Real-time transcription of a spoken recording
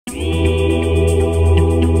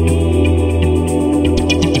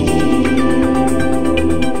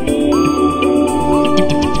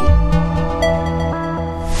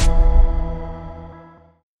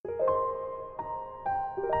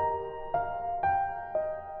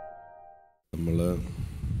നമ്മൾ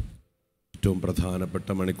ഏറ്റവും പ്രധാനപ്പെട്ട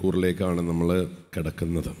മണിക്കൂറിലേക്കാണ് നമ്മൾ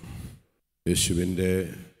കിടക്കുന്നത്. യേശുവിൻ്റെ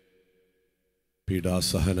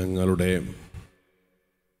പീഡാസഹനങ്ങളുടെ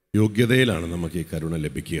യോഗ്യതയിലാണ് നമുക്ക് ഈ കരുണ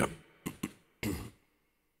ലഭിക്കുക.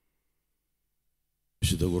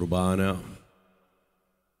 വിശുദ്ധ കുർബാന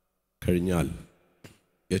കഴിഞ്ഞാൽ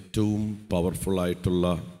ഏറ്റവും പവർഫുള്ളായിട്ടുള്ള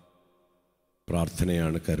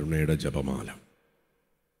പ്രാർത്ഥനയാണ് കരുണയുടെ ജപമാല.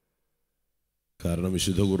 കാരണം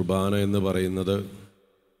വിശുദ്ധ കുർബാന എന്ന് പറയുന്നത്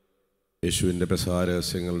യേശുവിൻ്റെ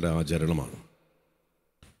പെസഹാരഹസ്യങ്ങളുടെ ആചരണമാണ്.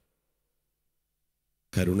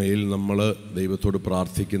 കരുണയിൽ നമ്മൾ ദൈവത്തോട്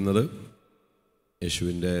പ്രാർത്ഥിക്കുന്നത്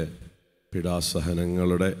യേശുവിൻ്റെ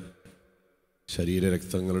പീഡാസഹനങ്ങളുടെ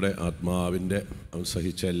ശരീരരക്തങ്ങളുടെ ആത്മാവിൻ്റെ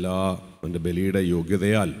സഹിച്ച എല്ലാ അവൻ്റെ ബലിയുടെ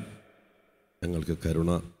യോഗ്യതയാൽ ഞങ്ങൾക്ക്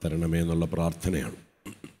കരുണ തരണമേ എന്നുള്ള പ്രാർത്ഥനയാണ്.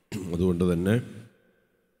 അതുകൊണ്ട് തന്നെ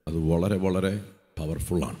അത് വളരെ വളരെ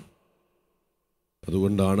പവർഫുള്ളാണ്.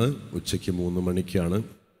 അതുകൊണ്ടാണ് ഉച്ചയ്ക്ക് 3 മണിക്കാണ്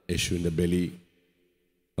യേശുവിൻ്റെ ബലി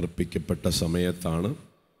അർപ്പിക്കപ്പെട്ട സമയത്താണ്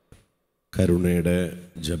കരുണയുടെ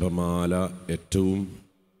ജപമാല ഏറ്റവും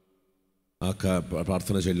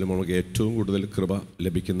പ്രാർത്ഥന ചൊല്ലുമ്പോൾ നമുക്ക് ഏറ്റവും കൂടുതൽ കൃപ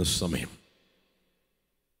ലഭിക്കുന്ന സമയം.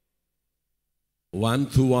 വാൻ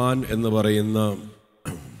തുവാൻ എന്ന് പറയുന്ന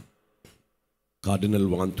കാർഡിനൽ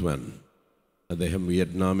വാൻ തുവാൻ, അദ്ദേഹം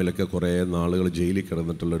വിയറ്റ്നാമിലൊക്കെ കുറേ നാളുകൾ ജയിലിൽ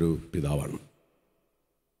കിടന്നിട്ടുള്ളൊരു പിതാവാണ്.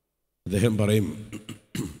 അദ്ദേഹം പറയും,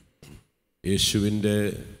 യേശുവിൻ്റെ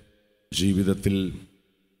ജീവിതത്തിൽ,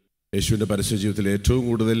 യേശുവിൻ്റെ പരസ്യ ജീവിതത്തിൽ ഏറ്റവും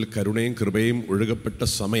കൂടുതൽ കരുണയും കൃപയും ഒഴുകപ്പെട്ട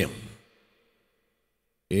സമയം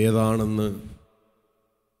ഏതാണെന്ന്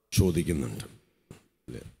ചോദിക്കുന്നുണ്ട്.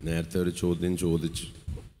 നേരത്തെ ഒരു ചോദ്യം ചോദിച്ചു,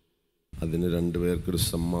 അതിന് 2 പേർക്കൊരു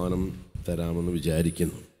സമ്മാനം തരാമെന്ന്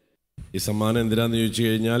വിചാരിക്കുന്നു. ഈ സമ്മാനം എന്തിനാന്ന് ചോദിച്ചു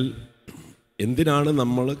കഴിഞ്ഞാൽ, എന്തിനാണ്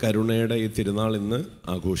നമ്മൾ കരുണയുടെ ഈ തിരുനാൾ ഇന്ന്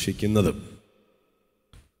ആഘോഷിക്കുന്നത്,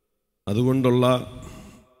 അതുകൊണ്ടുള്ള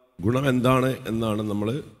ഗുണം എന്താണ് എന്നാണ് നമ്മൾ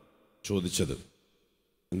ചോദിച്ചത്.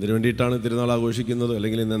 എന്തിനു വേണ്ടിയിട്ടാണ് തിരുനാൾ ആഘോഷിക്കുന്നത്,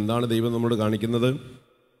 അല്ലെങ്കിൽ ഇന്ന് എന്താണ് ദൈവം നമ്മളോട് കാണിക്കുന്നത്?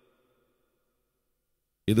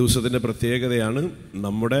 ഈ ദിവസത്തിൻ്റെ പ്രത്യേകതയാണ്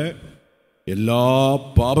നമ്മുടെ എല്ലാ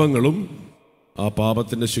പാപങ്ങളും ആ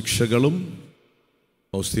പാപത്തിൻ്റെ ശിക്ഷകളും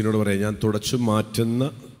ഫൗസ്തീനോട് പറയാം, ഞാൻ തുടച്ചു മാറ്റുന്ന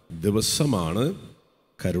ദിവസമാണ്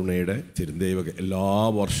കരുണയുടെ തിരുദൈവ. എല്ലാ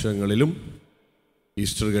വർഷങ്ങളിലും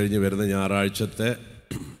ഈസ്റ്റർ കഴിഞ്ഞ് വരുന്ന ഞായറാഴ്ചത്തെ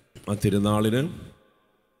ആ തിരുനാളിന്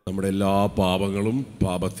നമ്മുടെ എല്ലാ പാപങ്ങളും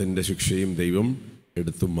പാപത്തിൻ്റെ ശിക്ഷയും ദൈവം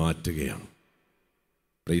എടുത്തു മാറ്റുകയാണ്.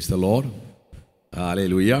 Praise the Lord,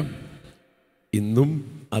 hallelujah. ഇന്നും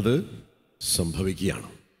അത് സംഭവിക്കുകയാണ്.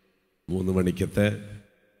 3 മണിക്കത്തെ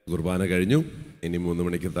കുർബാന കഴിഞ്ഞു. ഇനി 3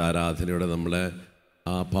 മണിക്കത്തെ ആരാധനയോടെ നമ്മളെ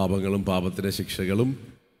ആ പാപങ്ങളും പാപത്തിൻ്റെ ശിക്ഷകളും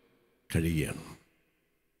കഴിയുകയാണ്.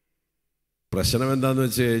 പ്രശ്നം എന്താണെന്ന്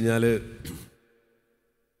വെച്ച് കഴിഞ്ഞാൽ,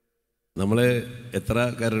 നമ്മൾ എത്ര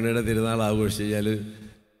കരുണയുടെ തിരുനാൾ ആഘോഷിച്ച് കഴിഞ്ഞാൽ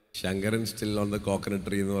Sankaran still on the coconut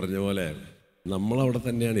tree എന്ന് പറഞ്ഞ പോലെ നമ്മളവിടെ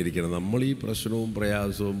തന്നെയാണ് ഇരിക്കുന്നത്. നമ്മൾ ഈ പ്രശ്നവും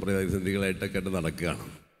പ്രയാസവും പ്രതിസന്ധികളായിട്ടൊക്കെ ആയിട്ട് നടക്കുകയാണ്.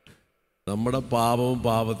 നമ്മുടെ പാപവും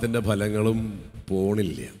പാപത്തിൻ്റെ ഫലങ്ങളും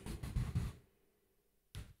പോണില്ല.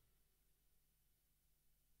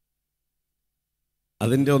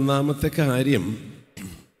 അതിൻ്റെ ഒന്നാമത്തെ കാര്യം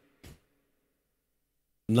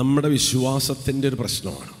നമ്മുടെ വിശ്വാസത്തിൻ്റെ ഒരു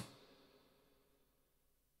പ്രശ്നമാണ്.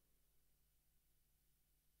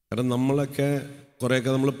 കാരണം നമ്മളൊക്കെ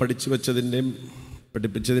കുറേയൊക്കെ നമ്മൾ പഠിച്ചു വെച്ചതിൻ്റെയും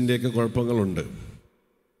പഠിപ്പിച്ചതിൻ്റെയൊക്കെ കുഴപ്പങ്ങളുണ്ട്.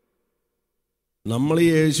 നമ്മൾ ഈ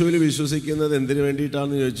യേശുവിൽ വിശ്വസിക്കുന്നത് എന്തിനു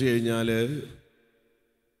വേണ്ടിയിട്ടാണെന്ന് ചോദിച്ചു കഴിഞ്ഞാൽ,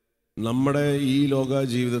 നമ്മുടെ ഈ ലോക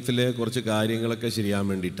ജീവിതത്തിലെ കുറച്ച് കാര്യങ്ങളൊക്കെ ശരിയാൻ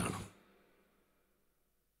വേണ്ടിയിട്ടാണ്.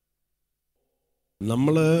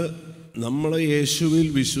 നമ്മൾ യേശുവിൽ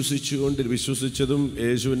വിശ്വസിച്ചതും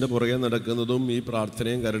യേശുവിൻ്റെ പുറകെ നടക്കുന്നതും ഈ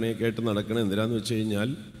പ്രാർത്ഥനയും കരുണയൊക്കെ ആയിട്ട് നടക്കണം എന്തിനാന്ന് വെച്ച് കഴിഞ്ഞാൽ,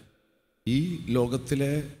 ഈ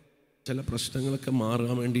ലോകത്തിലെ ചില പ്രശ്നങ്ങളൊക്കെ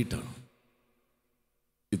മാറാൻ വേണ്ടിയിട്ടാണ്.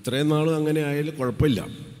 ഇത്രയും നാളും അങ്ങനെ ആയാലും കുഴപ്പമില്ല,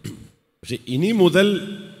 പക്ഷെ ഇനി മുതൽ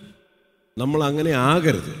നമ്മൾ അങ്ങനെ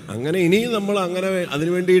ആകരുത്. ഇനി നമ്മൾ അങ്ങനെ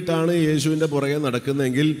അതിനു വേണ്ടിയിട്ടാണ് യേശുവിൻ്റെ പുറകെ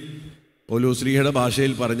നടക്കുന്നതെങ്കിൽ, പൗലോസ്ലീഹയുടെ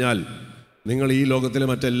ഭാഷയിൽ പറഞ്ഞാൽ, നിങ്ങൾ ഈ ലോകത്തിലെ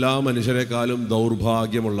മറ്റെല്ലാ മനുഷ്യരെക്കാളും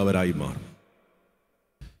ദൗർഭാഗ്യമുള്ളവരായി മാറും.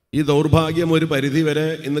 ഈ ദൗർഭാഗ്യം ഒരു പരിധിവരെ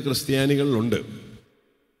ഇന്ന് ക്രിസ്ത്യാനികളിലുണ്ട്.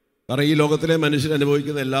 കാരണം ഈ ലോകത്തിലെ മനുഷ്യർ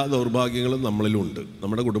അനുഭവിക്കുന്ന എല്ലാ ദൗർഭാഗ്യങ്ങളും നമ്മളിലുണ്ട്,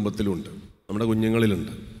 നമ്മുടെ കുടുംബത്തിലുണ്ട്, നമ്മുടെ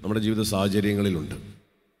കുഞ്ഞുങ്ങളിലുണ്ട്, നമ്മുടെ ജീവിത സാഹചര്യങ്ങളിലുണ്ട്.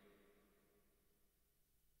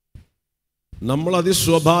 നമ്മൾ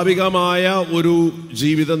അതിസ്വാഭാവികമായ ഒരു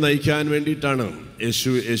ജീവിതം നയിക്കാൻ വേണ്ടിയിട്ടാണ്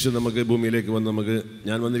യേശു നമുക്ക് ഭൂമിയിലേക്ക് വന്ന്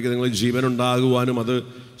ഞാൻ വന്നിരിക്കുന്നത് നിങ്ങൾ ജീവൻ ഉണ്ടാകുവാനും അത്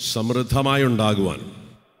സമൃദ്ധമായി ഉണ്ടാകുവാനും.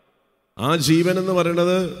 ആ ജീവൻ എന്ന്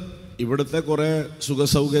പറയുന്നത് ഇവിടുത്തെ കുറേ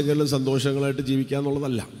സുഖസൗകര്യങ്ങളും സന്തോഷങ്ങളായിട്ട് ജീവിക്കുക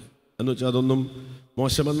എന്നുള്ളതല്ല. എന്ന് വെച്ചാൽ അതൊന്നും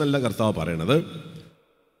മോശമെന്നല്ല കർത്താവ് പറയണത്.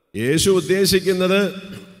 യേശു ഉദ്ദേശിക്കുന്നത്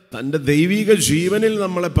തൻ്റെ ദൈവിക ജീവനിൽ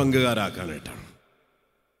നമ്മളെ പങ്കുകാരാക്കാനായിട്ടാണ്.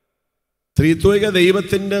 ത്രിത്വിക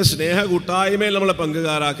ദൈവത്തിൻ്റെ സ്നേഹ കൂട്ടായ്മയിൽ നമ്മളെ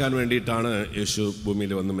പങ്കുകാരാക്കാൻ വേണ്ടിയിട്ടാണ് യേശു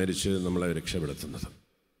ഭൂമിയിൽ വന്ന് മരിച്ച് നമ്മളെ രക്ഷപ്പെടുത്തുന്നത്.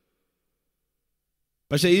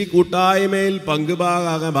 പക്ഷെ ഈ കൂട്ടായ്മയിൽ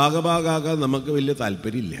ഭാഗഭാഗാകാൻ നമുക്ക് വലിയ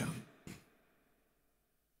താല്പര്യമില്ല.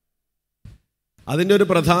 അതിൻ്റെ ഒരു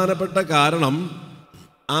പ്രധാനപ്പെട്ട കാരണം,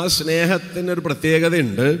 ആ സ്നേഹത്തിനൊരു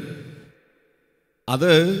പ്രത്യേകതയുണ്ട്.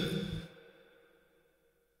 അത്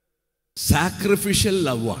സാക്രിഫിഷ്യൽ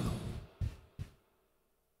ലവ് ആണ്.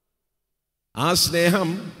 ആ സ്നേഹം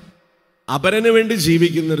അപരന് വേണ്ടി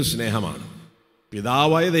ജീവിക്കുന്നൊരു സ്നേഹമാണ്.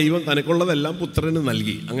 പിതാവായ ദൈവം തനിക്കുള്ളതെല്ലാം പുത്രന്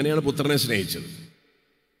നൽകി. അങ്ങനെയാണ് പുത്രനെ സ്നേഹിച്ചത്.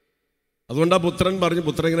 അതുകൊണ്ട് ആ പുത്രൻ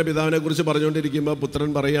ഇങ്ങനെ പിതാവിനെ കുറിച്ച് പറഞ്ഞുകൊണ്ടിരിക്കുമ്പോൾ പുത്രൻ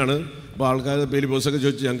പറയാണ്. അപ്പോൾ ആൾക്കാർ പീലിപ്പോസൊക്കെ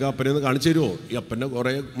ചോദിച്ചു, ഞങ്ങൾക്ക് അപ്പനെ ഒന്ന് കാണിച്ചു തരുമോ? ഈ അപ്പനെ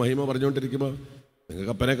കുറേ മഹിമ പറഞ്ഞുകൊണ്ടിരിക്കുമ്പോൾ,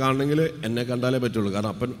 നിങ്ങൾക്ക് അപ്പനെ കാണണമെങ്കിൽ എന്നെ കണ്ടാലേ പറ്റുള്ളൂ,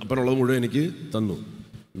 കാരണം അപ്പനുള്ളത് മുഴുവൻ എനിക്ക് തന്നു.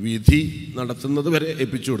 വിധി നടത്തുന്നത് വരെ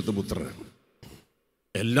ഏൽപ്പിച്ചു കൊടുത്തു പുത്രന്.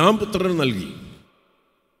 എല്ലാം പുത്രന് നൽകി.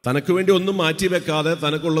 തനക്ക് വേണ്ടി ഒന്നും മാറ്റി വെക്കാതെ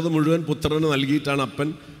തനക്കുള്ളത് മുഴുവൻ പുത്രന് നൽകിയിട്ടാണ് അപ്പൻ,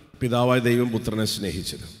 പിതാവായ ദൈവം പുത്രനെ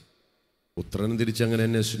സ്നേഹിച്ചത്. പുത്രൻ തിരിച്ചങ്ങനെ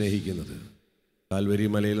എന്നെ സ്നേഹിക്കുന്നത്. കാൽവരി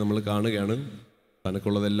മലയിൽ നമ്മൾ കാണുകയാണ്,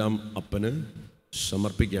 തനക്കുള്ളതെല്ലാം അപ്പന്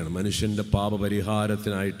സമർപ്പിക്കുകയാണ്. മനുഷ്യൻ്റെ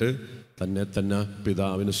പാപപരിഹാരത്തിനായിട്ട് തന്നെ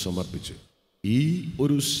പിതാവിന് സമർപ്പിച്ചു. ഈ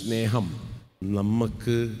ഒരു സ്നേഹം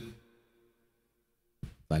നമുക്ക്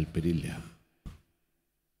താല്പര്യമില്ല.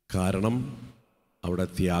 കാരണം അവിടെ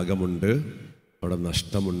ത്യാഗമുണ്ട്, അവിടെ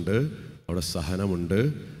നഷ്ടമുണ്ട്, അവിടെ സഹനമുണ്ട്,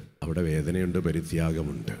 അവിടെ വേദനയുണ്ട്,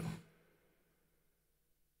 പരിത്യാഗമുണ്ട്.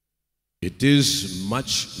 It is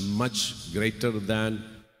much greater than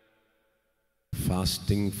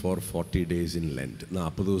fasting for 40 days in Lent.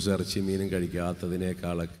 40 ദിവസം ഇറച്ചി മീനും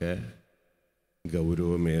കഴിക്കാത്തതിനേക്കാളൊക്കെ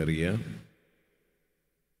ഗൗരവമേറിയ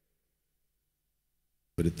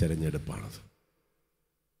ഒരു തെരഞ്ഞെടുപ്പാണത്.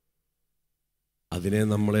 അതിനെ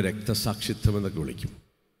നമ്മൾ രക്തസാക്ഷിത്വം എന്നൊക്കെ വിളിക്കും.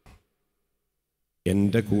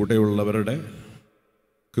 എൻ്റെ കൂടെയുള്ളവരുടെ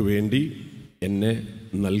വേണ്ടി എന്നെ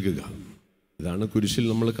നൽകുക. ഇതാണ് കുരിശിൽ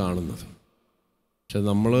നമ്മൾ കാണുന്നത്. പക്ഷെ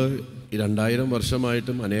നമ്മൾ 2000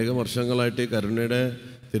 വർഷമായിട്ടും അനേകം വർഷങ്ങളായിട്ട് കരുണയുടെ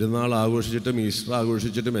തിരുനാൾ ആഘോഷിച്ചിട്ടും ഈസ്റ്റർ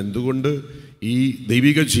ആഘോഷിച്ചിട്ടും എന്തുകൊണ്ട് ഈ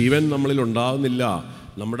ദൈവിക ജീവൻ നമ്മളിൽ ഉണ്ടാകുന്നില്ല?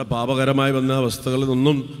 നമ്മുടെ പാപകരമായി വന്ന അവസ്ഥകളിൽ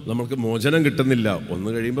നിന്നും നമുക്ക് മോചനം കിട്ടുന്നില്ല. ഒന്ന്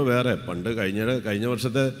കഴിയുമ്പോൾ വേറെ. കഴിഞ്ഞ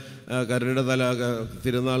വർഷത്തെ കരുണയുടെ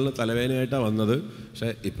തിരുനാളിന് തലവേദനയായിട്ടാണ് വന്നത്. പക്ഷേ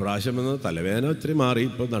ഇപ്രാവശ്യം വന്നത് തലവേദന ഇത്തിരി മാറി,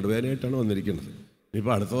 ഇപ്പോൾ നടുവേദനയായിട്ടാണ് വന്നിരിക്കുന്നത്.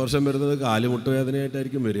 ഇനിയിപ്പോൾ അടുത്ത വർഷം വരുന്നത് കാലുമുട്ട്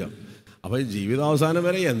വേദനയായിട്ടായിരിക്കും വരിക. അപ്പോൾ ജീവിതാവസാനം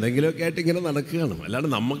വരെ എന്തെങ്കിലുമൊക്കെ ആയിട്ട് ഇങ്ങനെ നടക്കുകയാണ്. അല്ലാണ്ട്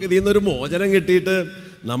നമുക്ക് ഇതിൽ നിന്നൊരു മോചനം കിട്ടിയിട്ട്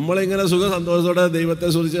നമ്മളിങ്ങനെ സുഖ സന്തോഷത്തോടെ ദൈവത്തെ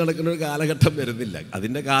സ്തുതിച്ച് നടക്കുന്ന ഒരു കാലഘട്ടം വരുന്നില്ല.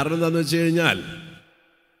 അതിൻ്റെ കാരണം എന്താണെന്ന് വെച്ച് കഴിഞ്ഞാൽ,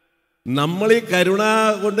 നമ്മൾ ഈ കരുണ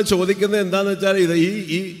കൊണ്ട് ചോദിക്കുന്നത് എന്താണെന്ന് വെച്ചാൽ,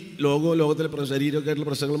 ഈ ലോകത്തിലെ ശരീരമൊക്കെ ആയിട്ടുള്ള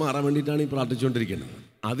പ്രശ്നങ്ങൾ മാറാൻ വേണ്ടിയിട്ടാണ് ഈ പ്രാർത്ഥിച്ചുകൊണ്ടിരിക്കുന്നത്.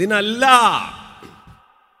 അതിനല്ല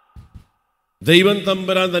ദൈവം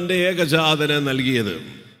തമ്പുരാൻ തൻ്റെ ഏകജാതനെ നൽകിയത്.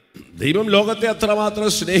 ദൈവം ലോകത്തെ അത്രമാത്രം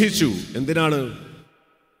സ്നേഹിച്ചു. എന്തിനാണ്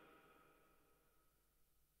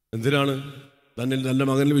തൻ്റെ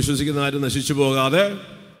മകനിൽ വിശ്വസിക്കുന്ന ആരും നശിച്ചു പോകാതെ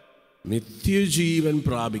നിത്യജീവൻ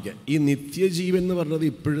പ്രാപിക്കാൻ. ഈ നിത്യജീവൻ എന്ന് പറഞ്ഞത്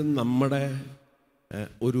ഇപ്പോഴും നമ്മുടെ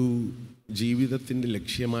ഒരു ജീവിതത്തിൻ്റെ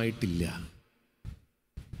ലക്ഷ്യമായിട്ടില്ല.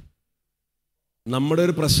 നമ്മുടെ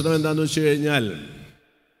ഒരു പ്രശ്നം എന്താണെന്ന് വെച്ച് കഴിഞ്ഞാൽ,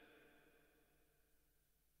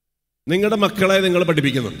 നിങ്ങളുടെ മക്കളെ നിങ്ങൾ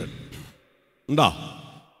പഠിപ്പിക്കുന്നുണ്ട്. ഉണ്ടോ?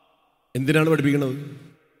 എന്തിനാണ് പഠിപ്പിക്കുന്നത്?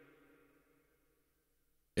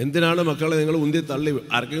 എന്തിനാണ് മക്കളെ നിങ്ങൾ ഉന്തി തള്ളി?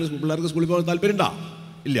 ആർക്കെങ്കിലും പിള്ളേർക്ക് സ്കൂളിൽ പോകാൻ താല്പര്യം ഉണ്ടോ?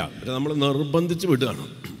 ഇല്ല. പക്ഷെ നമ്മൾ നിർബന്ധിച്ച് വിടുകയാണ്.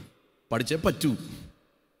 പഠിച്ചേ പറ്റൂ.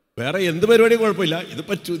 വേറെ എന്ത് പരിപാടിയും കുഴപ്പമില്ല, ഇത്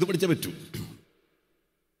പറ്റൂ, ഇത് പഠിച്ചേ പറ്റൂ.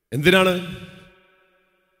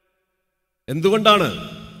 എന്തുകൊണ്ടാണ്?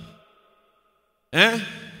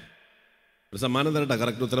 ഒരു സമ്മാനം തരട്ടെ,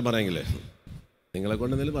 കറക്റ്റ് ഉത്തരം പറയാമെങ്കിലേ. നിങ്ങളെ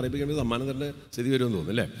കൊണ്ട് എന്തെങ്കിലും പറയിപ്പിക്കേണ്ടത് സമ്മാനം തരേണ്ട സ്ഥിതി വരുമെന്ന്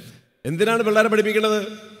തോന്നുന്നു അല്ലേ? എന്തിനാണ് പിള്ളേരെ പഠിപ്പിക്കുന്നത്?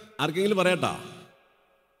 ആർക്കെങ്കിലും പറയട്ടാ?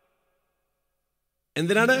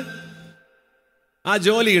 എന്തിനാണ്?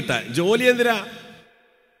 ജോലി കിട്ടാൻ. ജോലി എന്തിനാ?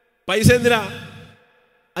 പൈസ എന്തിനാ?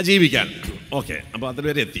 ജീവിക്കാൻ. ഓക്കെ, അപ്പോൾ അത്ര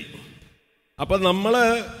പേരെ എത്തി. അപ്പം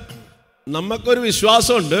നമുക്കൊരു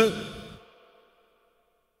വിശ്വാസമുണ്ട്,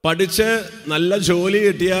 പഠിച്ച് നല്ല ജോലി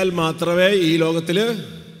കിട്ടിയാൽ മാത്രമേ ഈ ലോകത്തിൽ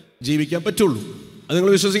ജീവിക്കാൻ പറ്റുള്ളൂ. അത്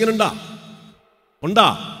നിങ്ങൾ വിശ്വസിക്കുന്നുണ്ടാ? ഉണ്ടാ?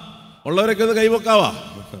 ഉള്ളവരൊക്കെ ഒന്ന് കൈവക്കാവാ.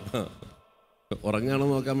 ഉറങ്ങാണോ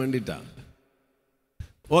നോക്കാൻ വേണ്ടിയിട്ടാ.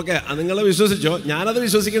 ഓക്കെ, നിങ്ങൾ വിശ്വസിച്ചോ. ഞാനത്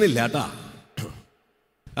വിശ്വസിക്കണില്ല കേട്ടാ.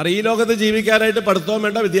 കാരണം ഈ ലോകത്ത് ജീവിക്കാനായിട്ട് പഠിത്തവും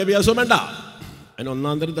വേണ്ട, വിദ്യാഭ്യാസവും വേണ്ട. അതിന്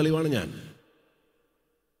ഒന്നാന്തരം തെളിവാണ് ഞാൻ.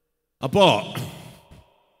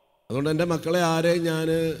 അതുകൊണ്ട് എൻ്റെ മക്കളെ ആരെയും ഞാൻ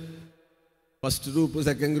first group,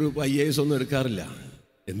 second group, IAS ഒന്നും എടുക്കാറില്ല.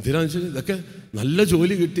 എന്തിനാണെന്ന് വെച്ചാൽ ഇതൊക്കെ നല്ല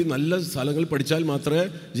ജോലി കിട്ടി നല്ല സ്ഥലങ്ങളിൽ പഠിച്ചാൽ മാത്രമേ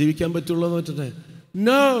ജീവിക്കാൻ പറ്റുള്ളൂ എന്ന് വെച്ചിട്ട്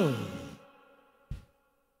നോ.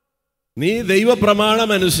 നീ ദൈവപ്രമാണം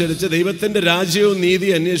അനുസരിച്ച് ദൈവത്തിന്റെ രാജ്യവും നീതി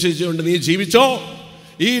അന്വേഷിച്ചുകൊണ്ട് നീ ജീവിച്ചോ,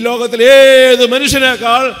 ഈ ലോകത്തിൽ ഏത്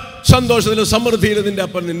മനുഷ്യനേക്കാൾ സന്തോഷത്തിലും സമൃദ്ധിയിലും നിന്റെ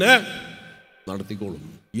അപ്പൻ നിന്നെ നടത്തിക്കോളും.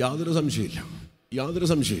 യാതൊരു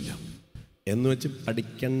സംശയമില്ല. എന്ന് വെച്ച്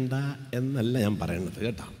പഠിക്കണ്ട എന്നല്ല ഞാൻ പറയണത്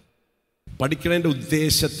കേട്ടോ. പഠിക്കണതിൻ്റെ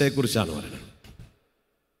ഉദ്ദേശത്തെക്കുറിച്ചാണ് പറയുന്നത്.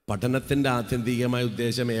 പഠനത്തിൻ്റെ ആത്യന്തികമായ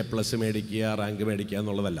ഉദ്ദേശം A+ മേടിക്കുക, റാങ്ക് മേടിക്കുക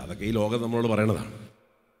എന്നുള്ളതല്ല. അതൊക്കെ ഈ ലോകം നമ്മളോട് പറയണതാണ്.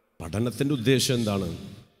 പഠനത്തിൻ്റെ ഉദ്ദേശം എന്താണ്?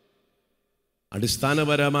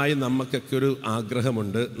 അടിസ്ഥാനപരമായി നമുക്കൊക്കെ ഒരു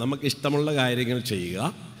ആഗ്രഹമുണ്ട്. നമുക്ക് ഇഷ്ടമുള്ള കാര്യങ്ങൾ ചെയ്യുക,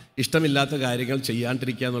 ഇഷ്ടമില്ലാത്ത കാര്യങ്ങൾ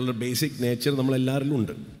ചെയ്യാണ്ടിരിക്കുക എന്നുള്ള ബേസിക് നേച്ചർ നമ്മളെല്ലാവരിലും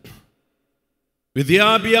ഉണ്ട്.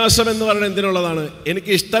 വിദ്യാഭ്യാസം എന്ന് പറയുന്നത് എന്തിനുള്ളതാണ്?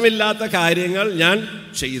 എനിക്ക് ഇഷ്ടമില്ലാത്ത കാര്യങ്ങൾ ഞാൻ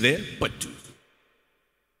ചെയ്തേ പറ്റൂ.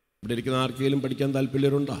 ഇവിടെ ഇരിക്കുന്ന ആർക്കെങ്കിലും പഠിക്കാൻ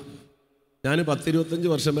താല്പര്യമുണ്ടോ? ഞാൻ 10-25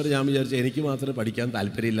 വർഷം വരെ ഞാൻ വിചാരിച്ചു എനിക്ക് മാത്രമേ പഠിക്കാൻ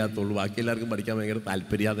താല്പര്യമില്ലാത്തുള്ളൂ, ബാക്കി എല്ലാവർക്കും പഠിക്കാൻ ഭയങ്കര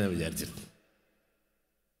താല്പര്യമാണെന്ന് ഞാൻ വിചാരിച്ചിരുന്നു.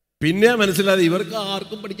 പിന്നെ മനസ്സിലായത് ഇവർക്ക്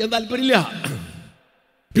ആർക്കും പഠിക്കാൻ താല്പര്യമില്ല.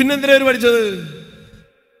 പിന്നെന്തിനാ ഇവർ പഠിച്ചത്?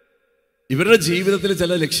 ഇവരുടെ ജീവിതത്തിൽ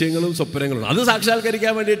ചില ലക്ഷ്യങ്ങളും സ്വപ്നങ്ങളും അത്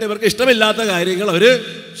സാക്ഷാത്കരിക്കാൻ വേണ്ടിയിട്ട് ഇവർക്ക് ഇഷ്ടമില്ലാത്ത കാര്യങ്ങൾ അവർ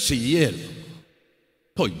ചെയ്യായിരുന്നു.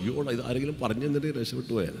 അയ്യോടാ, ഇത് ആരെങ്കിലും പറഞ്ഞു തന്നിട്ട്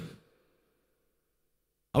രക്ഷപ്പെട്ടു പോയാണ്.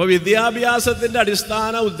 അപ്പോൾ വിദ്യാഭ്യാസത്തിൻ്റെ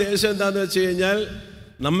അടിസ്ഥാന ഉദ്ദേശം എന്താണെന്ന് വെച്ച് കഴിഞ്ഞാൽ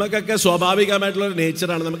നമുക്കൊക്കെ സ്വാഭാവികമായിട്ടുള്ളൊരു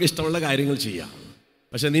നേച്ചറാണ് നമുക്ക് ഇഷ്ടമുള്ള കാര്യങ്ങൾ ചെയ്യാം.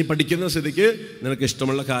 പക്ഷെ നീ പഠിക്കുന്ന സ്ഥിതിക്ക് നിനക്ക്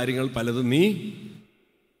ഇഷ്ടമുള്ള കാര്യങ്ങൾ പലതും നീ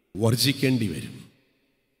വർജിക്കേണ്ടി വരും.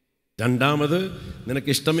 രണ്ടാമത്, നിനക്ക്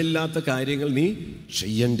ഇഷ്ടമില്ലാത്ത കാര്യങ്ങൾ നീ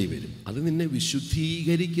ചെയ്യേണ്ടി വരും. അത് നിന്നെ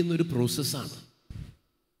വിശുദ്ധീകരിക്കുന്ന ഒരു പ്രോസസ്സാണ്.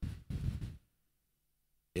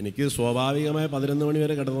 എനിക്ക് സ്വാഭാവികമായ 11 മണി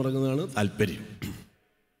വരെ കിടന്നുറങ്ങുന്നതാണ് താല്പര്യം.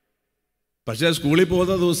 പക്ഷേ സ്കൂളിൽ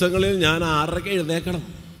പോകുന്ന ദിവസങ്ങളിൽ ഞാൻ 6:30 എഴുന്നേക്കണം,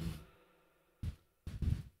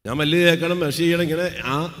 ഞാൻ മല്ല് കേൾക്കണം, മെഷ് ചെയ്യണം. ഇങ്ങനെ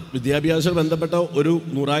ആ വിദ്യാഭ്യാസവുമായി ബന്ധപ്പെട്ട ഒരു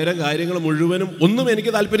 100,000 കാര്യങ്ങൾ മുഴുവനും ഒന്നും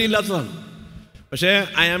എനിക്ക് താല്പര്യമില്ലാത്തതാണ്. പക്ഷേ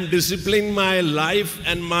I am discipline my life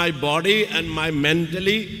and my body and my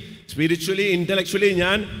mentally, spiritually, intellectually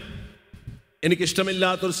ഞാൻ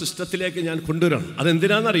എനിക്കിഷ്ടമില്ലാത്തൊരു സിസ്റ്റത്തിലേക്ക് ഞാൻ കൊണ്ടുവരണം.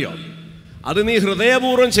 അതെന്തിനാണെന്നറിയോ? അത് നീ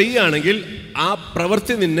ഹൃദയപൂർവ്വം ചെയ്യുകയാണെങ്കിൽ ആ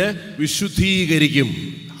പ്രവൃത്തി നിന്നെ വിശുദ്ധീകരിക്കും.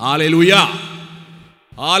 Hallelujah,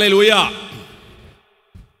 hallelujah.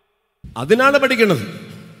 അതിനാണ് പഠിക്കേണ്ടത്.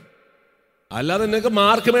 അല്ലാതെ നിനക്ക്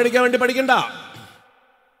മാർക്ക് മേടിക്കാൻ വേണ്ടി പഠിക്കണ്ട,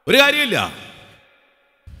 ഒരു കാര്യമില്ല.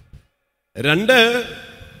 2,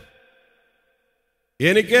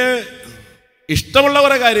 എനിക്ക് ഇഷ്ടമുള്ള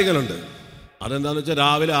കുറേ കാര്യങ്ങളുണ്ട്. അതെന്താണെന്ന് വെച്ചാൽ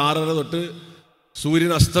രാവിലെ 6:30 തൊട്ട്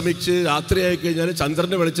സൂര്യൻ അസ്തമിച്ച് രാത്രിയായി കഴിഞ്ഞാൽ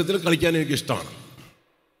ചന്ദ്രൻ്റെ വെളിച്ചത്തിൽ കളിക്കാൻ എനിക്ക് ഇഷ്ടമാണ്.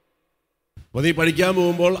 അപ്പോൾ നീ പഠിക്കാൻ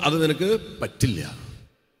പോകുമ്പോൾ അത് നിനക്ക് പറ്റില്ല.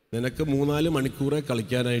 നിനക്ക് 3-4 മണിക്കൂറേ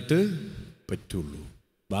കളിക്കാനായിട്ട് പറ്റുള്ളൂ.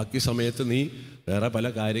 ബാക്കി സമയത്ത് നീ വേറെ പല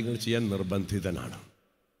കാര്യങ്ങൾ ചെയ്യാൻ നിർബന്ധിതനാണ്.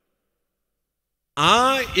 ആ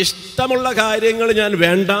ഇഷ്ടമുള്ള കാര്യങ്ങൾ ഞാൻ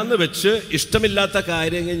വേണ്ടാന്ന് വെച്ച് ഇഷ്ടമില്ലാത്ത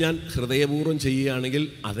കാര്യങ്ങൾ ഞാൻ ഹൃദയപൂർവ്വം ചെയ്യുകയാണെങ്കിൽ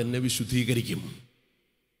അതെന്നെ വിശുദ്ധീകരിക്കും.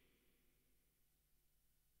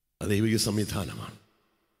 അത് ദൈവിക സംവിധാനമാണ്.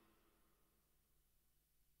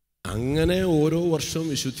 അങ്ങനെ ഓരോ വർഷവും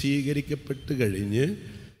വിശുദ്ധീകരിക്കപ്പെട്ട് കഴിഞ്ഞ്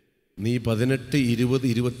നീ 18, 20,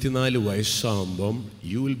 24 വയസ്സാകുമ്പം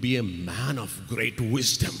you will be a man of great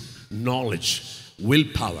wisdom, knowledge, will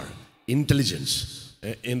power, intelligence,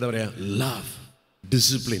 എന്താ പറയുക, ലവ്,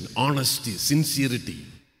 ഡിസിപ്ലിൻ, ഓണസ്റ്റി, സിൻസിയറിറ്റി,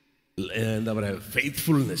 എന്താ പറയുക,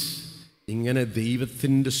 ഫെയ്ത്ത്ഫുൾനെസ്. ഇങ്ങനെ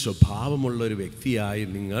ദൈവത്തിൻ്റെ സ്വഭാവമുള്ള ഒരു വ്യക്തിയായി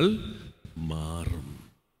നിങ്ങൾ മാറും.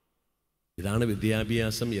 ഇതാണ്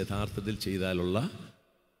വിദ്യാഭ്യാസം യഥാർത്ഥത്തിൽ ചെയ്താലുള്ള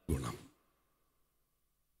ഗുണം.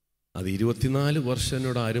 അത് 24 വർഷം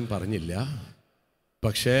എന്നോട് ആരും പറഞ്ഞില്ല.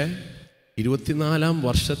 പക്ഷേ 24-ാം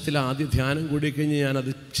വർഷത്തിൽ ആദ്യ ധ്യാനം കൂടിക്കഴിഞ്ഞ്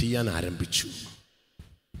ഞാനത് ചെയ്യാൻ ആരംഭിച്ചു.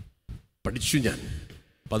 പഠിച്ചു. ഞാൻ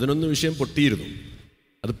 11 വിഷയം പൊട്ടിയിരുന്നു.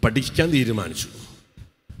 അത് പഠിക്കാൻ തീരുമാനിച്ചു.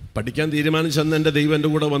 പഠിക്കാൻ എൻ്റെ ദൈവം എൻ്റെ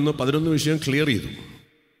കൂടെ വന്ന് 11 വിഷയം ക്ലിയർ ചെയ്തു.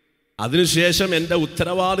 അതിനുശേഷം എൻ്റെ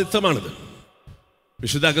ഉത്തരവാദിത്തമാണിത്.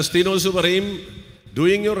 വിശുദ്ധ അഗസ്തീനോസ് പറയും,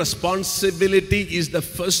 doing your responsibility is the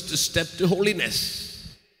first step to holiness.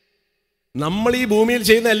 നമ്മൾ ഈ ഭൂമിയിൽ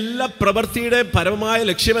ചെയ്യുന്ന എല്ലാ പ്രവൃത്തിയുടെ പരമമായ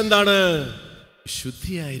ലക്ഷ്യം എന്താണ്?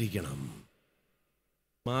 ശുദ്ധിയായിരിക്കണം.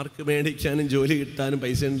 മാർക്ക് മേടിക്കാനും ജോലി കിട്ടാനും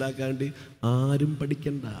പൈസ ഉണ്ടാക്കാണ്ട് ആരും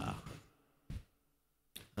പഠിക്കണ്ട,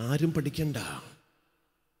 ആരും പഠിക്കണ്ട.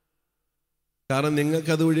 കാരണം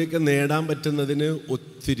നിങ്ങൾക്ക് അതുവഴിയൊക്കെ നേടാൻ പറ്റുന്നതിന്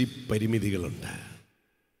ഒത്തിരി പരിമിതികളുണ്ട്.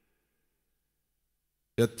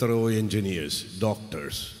 എത്രയോ എൻജിനീയേഴ്സ്,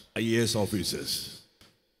 ഡോക്ടേഴ്സ്, IAS ഓഫീസേഴ്സ്,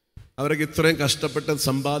 അവരൊക്കെ ഇത്രയും കഷ്ടപ്പെട്ട്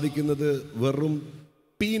സമ്പാദിക്കുന്നത് വെറും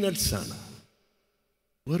പീനട്സ് ആണ്.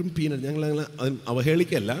 വെറും പീനട്ട്. ഞങ്ങൾ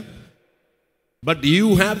അവഹേളിക്കല്ല. But you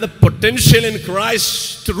have the potential in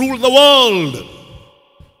Christ two rule the world,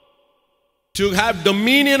 to have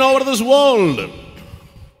dominion over this world.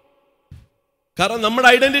 കാരണം നമ്മുടെ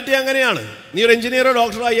ഐഡന്റിറ്റി അങ്ങനെയാണ്. നീ ഒരു എഞ്ചിനീയറോ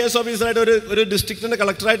ഡോക്ടറോ IAS ഓഫീസറായിട്ട് ഒരു ഡിസ്ട്രിക്റ്റിന്റെ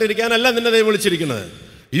കളക്ടറായിട്ട് ഇരിക്കാനല്ല നിന്നെ ദൈവം വിളിച്ചിരിക്കുന്നത്.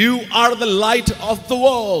 You are the light of the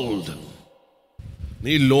world.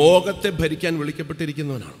 നീ ലോകത്തെ ഭരിക്കാൻ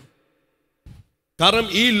വിളിക്കപ്പെട്ടിരിക്കുന്നവനാണ്. കാരണം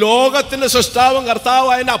ഈ ലോകത്തിന്റെ സൃഷ്ടാവും കർത്താവും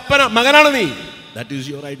അതിന്റെ മകനാണ് നീ. That is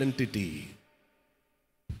your identity.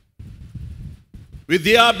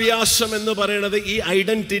 വിദ്യാഭ്യാസം എന്ന് പറയുന്നത് ഈ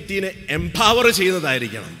ഐഡന്റിറ്റിനെ എംപവർ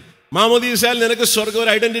ചെയ്യുന്നതായിരിക്കണം. മാമോദീസയിൽ നിനക്ക് സ്വർഗ്ഗം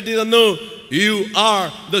ഒരു ഐഡന്റിറ്റി തന്നു. You are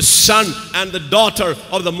the sun and the daughter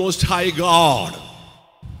of the most high God.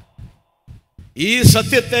 ഈ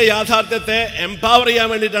സത്യത്തെ, യാഥാർത്ഥ്യത്തെ എംപവർ ചെയ്യാൻ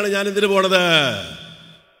വേണ്ടിയിട്ടാണ് ഞാൻ എന്തിനു പോണത്?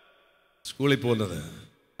 സ്കൂളിൽ പോകുന്നത്.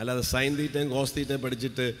 അല്ലാതെ സൈൻ തീറ്റയും കോസ് തീറ്റയും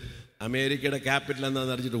പഠിച്ചിട്ട് അമേരിക്കയുടെ ക്യാപിറ്റൽ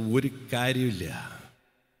എന്താണെന്ന് അറിഞ്ഞിട്ട് ഒരു കാര്യമില്ല.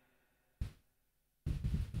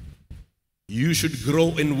 You should grow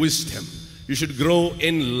in wisdom. You should grow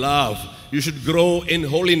in love. You should grow in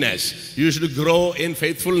holiness. You should grow in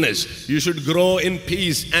faithfulness. You should grow in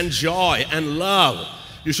peace and joy and love.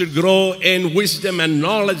 You should grow in wisdom and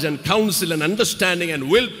knowledge and counsel and understanding and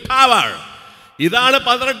willpower. ഇതാണ്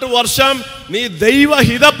 18 വർഷം നീ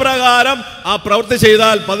ദൈവഹിതപ്രകാരം ആ പ്രവൃത്തി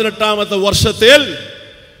ചെയ്താൽ 18ാമത്തെ വർഷത്തിൽ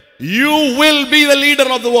you will be the leader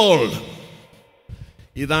of the world.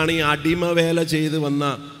 ഇതാണ് ഈ അടിമവേല ചെയ്ത് വന്ന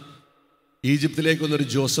ഈജിപ്തിലേക്ക് വന്നൊരു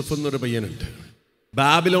ജോസഫ് എന്നൊരു പയ്യനുണ്ട്.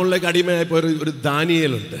 ബാബിലോണിലേക്ക് അടിമയായപ്പോൾ ഒരു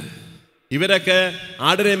ദാനിയേലുണ്ട്. ഇവരൊക്കെ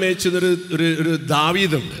ആടിനെ മേയ്ച്ചൊരു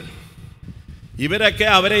ദാവീദുണ്ട്. ഇവരൊക്കെ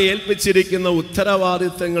അവരെ ഏൽപ്പിച്ചിരിക്കുന്ന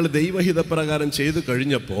ഉത്തരവാദിത്തങ്ങൾ ദൈവഹിതപ്രകാരം ചെയ്തു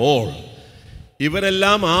കഴിഞ്ഞപ്പോൾ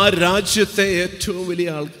ഇവരെല്ലാം ആ രാജ്യത്തെ ഏറ്റവും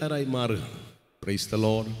വലിയ ആൾക്കാരായി മാറുകയാണ്. Praise the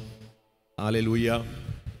Lord, hallelujah.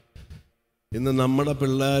 ഇന്ന് നമ്മുടെ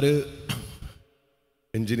പിള്ളേർ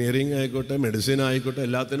എൻജിനീയറിംഗ് ആയിക്കോട്ടെ, മെഡിസിൻ ആയിക്കോട്ടെ,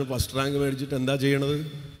 എല്ലാത്തിനും ഫസ്റ്റ് റാങ്ക് മേടിച്ചിട്ട് എന്താ ചെയ്യണത്?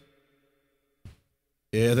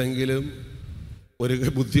 ഏതെങ്കിലും ഒരു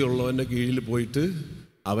ബുദ്ധിയുള്ളവൻ്റെ കീഴിൽ പോയിട്ട്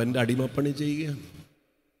അവൻ്റെ അടിമപ്പണി ചെയ്യുകയാണ്.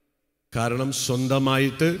 കാരണം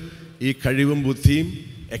സ്വന്തമായിട്ട് ഈ കഴിവും ബുദ്ധിയും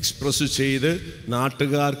എക്സ്പ്രസ് ചെയ്ത്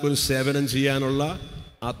നാട്ടുകാർക്കൊരു സേവനം ചെയ്യാനുള്ള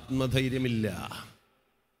ആത്മധൈര്യമില്ല,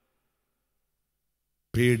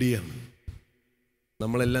 പേടിയാണ്.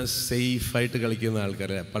 നമ്മളെല്ലാം സേഫായിട്ട് കളിക്കുന്ന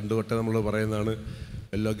ആൾക്കാരെ പണ്ട് തൊട്ടേ നമ്മൾ പറയുന്നതാണ്,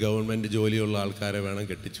 എല്ലാ ഗവൺമെൻറ് ജോലിയുള്ള ആൾക്കാരെ വേണം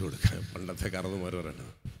കെട്ടിച്ചു കൊടുക്കാൻ. പണ്ടത്തെ കറന്നുമാർ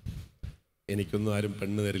പറയണത്. എനിക്കൊന്നും ആരും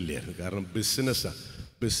പെണ്ണ് തരില്ലായിരുന്നു. കാരണം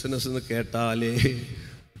ബിസിനസ് എന്ന് കേട്ടാലേ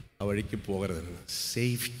ആ വഴിക്ക് പോകരുത്.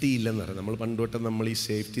 സേഫ്റ്റി ഇല്ലെന്ന് പറയാം. നമ്മൾ പണ്ട് തൊട്ടേ നമ്മൾ ഈ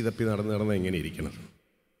സേഫ്റ്റി തപ്പി നടന്ന് എങ്ങനെ ഇരിക്കണം?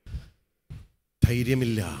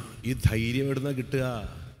 ധൈര്യമില്ല. ഈ ധൈര്യം എവിടുന്നാ കിട്ടുക?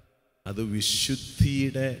 അത്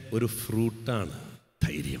വിശുദ്ധിയുടെ ഒരു ഫ്രൂട്ടാണ്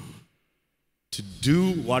ധൈര്യം. To do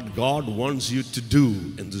what God wants you to do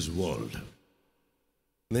in this world.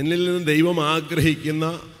 നിന്നിൽ നിന്ന് ദൈവം ആഗ്രഹിക്കുന്ന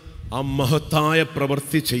ആ മഹത്തായ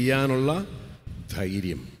പ്രവൃത്തി ചെയ്യാനുള്ള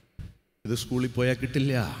ധൈര്യം. ഇത് സ്കൂളിൽ പോയാൽ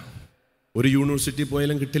കിട്ടില്ല, ഒരു യൂണിവേഴ്സിറ്റി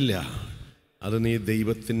പോയാലും കിട്ടില്ല. അത് നീ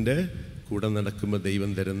ദൈവത്തിൻ്റെ കൂടെ നടക്കുമ്പോൾ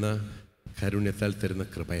ദൈവം തരുന്ന കാരുണ്യത്താൽ തരുന്ന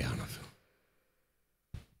കൃപയാണത്.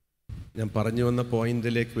 ഞാൻ പറഞ്ഞു വന്ന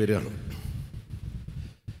പോയിന്റിലേക്ക് വരികയാണ്.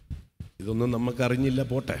 ഇതൊന്നും നമുക്കറിഞ്ഞില്ല,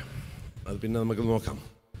 പോട്ടെ, അത് പിന്നെ നമുക്ക് നോക്കാം.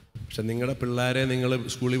 പക്ഷെ നിങ്ങളുടെ പിള്ളേരെ നിങ്ങൾ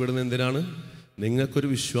സ്കൂളിൽ വിടുന്നത് എന്തിനാണ്? നിങ്ങൾക്കൊരു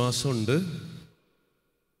വിശ്വാസമുണ്ട്.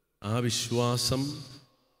 ആ വിശ്വാസം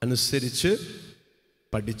അനുസരിച്ച്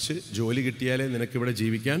പഠിച്ച് ജോലി കിട്ടിയാലേ നിനക്കിവിടെ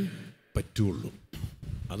ജീവിക്കാൻ പറ്റുള്ളൂ.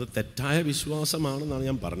 അത് തെറ്റായ വിശ്വാസമാണെന്നാണ്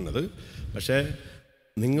ഞാൻ പറഞ്ഞത്. പക്ഷേ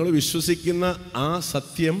നിങ്ങൾ വിശ്വസിക്കുന്ന ആ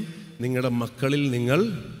സത്യം നിങ്ങളുടെ മക്കളിൽ നിങ്ങൾ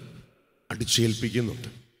അടിച്ചേൽപ്പിക്കുന്നുണ്ട്,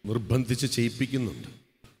 നിർബന്ധിച്ച് ചെയ്യിപ്പിക്കുന്നുണ്ട്,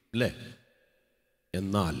 അല്ലേ?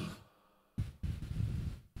 എന്നാൽ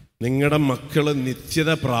നിങ്ങളുടെ മക്കൾ നിത്യത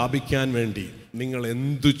പ്രാപിക്കാൻ വേണ്ടി നിങ്ങൾ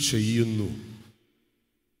എന്തു ചെയ്യുന്നു?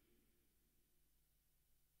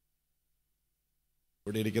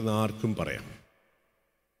 ഇവിടെ ഇരിക്കുന്ന ആർക്കും പറയാം.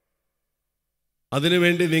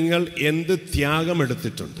 അതിനുവേണ്ടി നിങ്ങൾ എന്ത്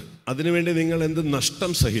ത്യാഗമെടുത്തിട്ടുണ്ട്, അതിനുവേണ്ടി നിങ്ങൾ എന്ത്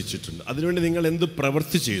നഷ്ടം സഹിച്ചിട്ടുണ്ട്, അതിനുവേണ്ടി നിങ്ങൾ എന്ത്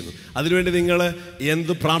പ്രവൃത്തി ചെയ്യുന്നു, അതിനുവേണ്ടി നിങ്ങൾ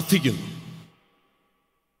എന്ത് പ്രാർത്ഥിക്കുന്നു?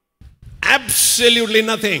 Absolutely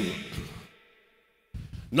nothing.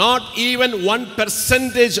 Not even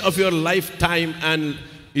 1% of your lifetime and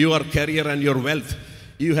your career and your wealth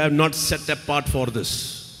you have not set apart for this.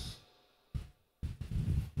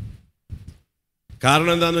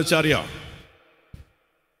 കാരണം എന്താണെന്ന് വെച്ചാൽ അറിയാം,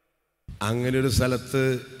 അങ്ങനെ ഒരു സ്ഥലത്ത്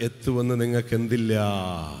എത്തുമെന്ന് നിങ്ങൾക്ക് എന്തില്ല?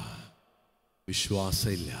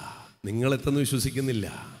 വിശ്വാസമില്ല. നിങ്ങളെത്തുമെന്ന് വിശ്വസിക്കുന്നില്ല.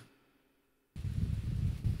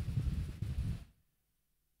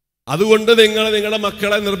 അതുകൊണ്ട് നിങ്ങൾ നിങ്ങളുടെ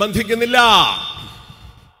മക്കളെ നിർബന്ധിക്കുന്നില്ല.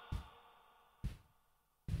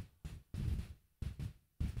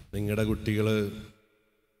 നിങ്ങളുടെ കുട്ടികൾ,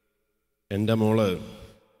 എൻ്റെ മോള്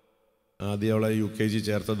ആദ്യം അവളെ UKG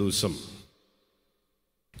ചേർത്ത ദിവസം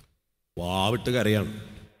വാവിട്ട് കരയാണ്.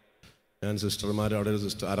 ഞാൻ സിസ്റ്റർമാർ അവിടെ ഒരു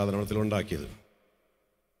ആരാധനാലയത്തിലുണ്ടാക്കിയത്.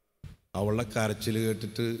 അവളുടെ കരച്ചിൽ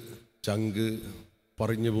കേട്ടിട്ട് ചങ്ക്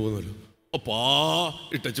പറഞ്ഞു പോകുന്നല്ലോ. അപ്പാ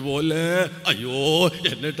ഇട്ടച്ച് പോലെ, അയ്യോ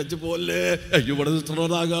എന്നെ ഇട്ടച്ച് പോലെ, അയ്യോ ഇവിടെ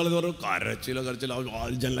സിസ്റ്ററാകാളെന്ന് പറഞ്ഞു. കരച്ചിലോ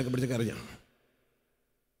ജനലൊക്കെ പിടിച്ച് കരഞ്ഞാണ്.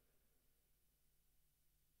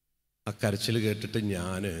 ആ കരച്ചിൽ കേട്ടിട്ട്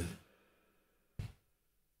ഞാൻ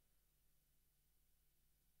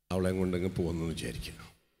അവളെ കൊണ്ടങ്ങ് പോകുന്നു വിചാരിക്കുന്നു.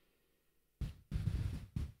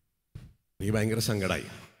 എനിക്ക് ഭയങ്കര സങ്കടമായി.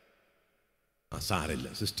 ആ സാരമില്ല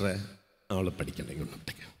സിസ്റ്ററെ, അവൾ പഠിക്കണ്ടെങ്കിൽ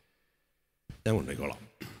കൊണ്ടിട്ടേക്ക്, ഞാൻ കൊണ്ടുപോയിക്കോളാം.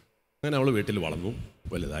 അങ്ങനെ അവൾ വീട്ടിൽ വളർന്നു,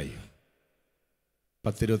 വലുതായി,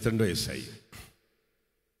 10-22 വയസ്സായി.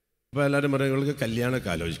 അപ്പോൾ എല്ലാവരും പറയും ഇവൾക്ക് കല്യാണമൊക്കെ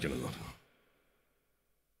ആലോചിക്കണമെന്ന് പറഞ്ഞു.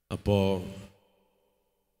 അപ്പോൾ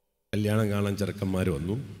കല്യാണം കാണാൻ ചെറുക്കന്മാർ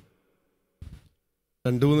വന്നു.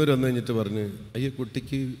 2-3 പേര് വന്നു കഴിഞ്ഞിട്ട് പറഞ്ഞ്, അയ്യോ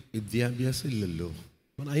കുട്ടിക്ക് വിദ്യാഭ്യാസം ഇല്ലല്ലോ.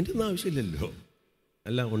 അതിൻ്റെ ഒന്നും ആവശ്യമില്ലല്ലോ.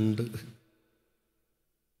 അല്ല, ഉണ്ട്,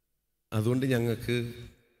 അതുകൊണ്ട് ഞങ്ങൾക്ക്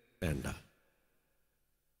വേണ്ട.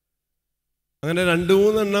 അങ്ങനെ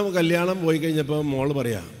 2-3 എണ്ണം കല്യാണം പോയി കഴിഞ്ഞപ്പോൾ മോള്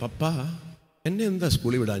പറയാ, പപ്പ എന്നെ എന്താ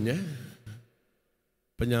സ്കൂളിൽ വിടാഞ്ഞേ?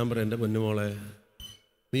 അപ്പം ഞാൻ പറയാം, എൻ്റെ പൊന്നുമോളെ,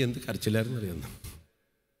 നീ എന്ത് കരച്ചിലായിരുന്നു അറിയുന്നു.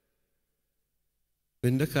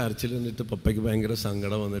 നിൻ്റെ കരച്ചിൽ കണ്ടിട്ട് പപ്പയ്ക്ക് ഭയങ്കര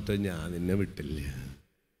സങ്കടം വന്നിട്ട് ഞാൻ നിന്നെ വിട്ടില്ല.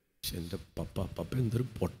 പക്ഷെ എൻ്റെ പപ്പ എന്തൊരു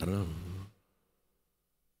പൊട്ടനാണ്,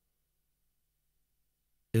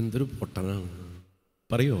 എന്തൊരു പൊട്ടനാണ്.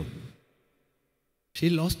 പറയോ? She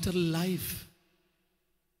lost her life.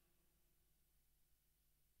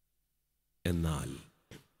 എന്നാൽ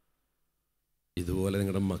ഇതുപോലെ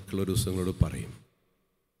നിങ്ങളുടെ മക്കൾ ഒരു ദിവസം നിങ്ങളോട് പറയും,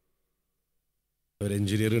 ഒരു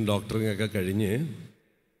എഞ്ചിനീയറിങ് ഡോക്ടറിങ് ഒക്കെ കഴിഞ്ഞ്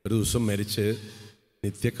ഒരു ദിവസം മരിച്ച്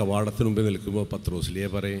നിത്യ കവാടത്തിന് മുമ്പ് നിൽക്കുമ്പോൾ പത്രോസ്ലിയെ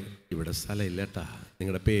പറയും, ഇവിടെ സ്ഥലം ഇല്ലട്ടാ,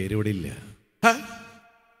 നിങ്ങളുടെ പേര് ഇവിടെ ഇല്ല.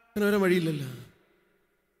 അങ്ങനെ ഒരു വഴിയില്ലല്ലോ,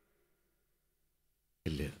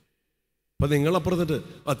 ഇല്ല. അപ്പം നിങ്ങളപ്പുറത്തിട്ട്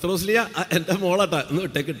പത്രോസ്ലിയ എൻ്റെ മോളാട്ടാ ഒന്ന്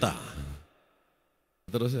ഇട്ടേക്കിട്ടാ.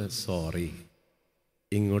 പത്രോസ്, സോറി,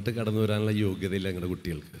 ഇങ്ങോട്ട് കടന്നു വരാനുള്ള യോഗ്യതയില്ല ഞങ്ങളുടെ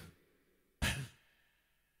കുട്ടികൾക്ക്.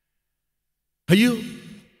 അയ്യോ,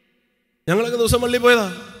 ഞങ്ങളൊക്കെ ദിവസം പള്ളിയിൽ പോയതാ,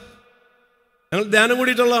 ഞങ്ങൾ ധ്യാനം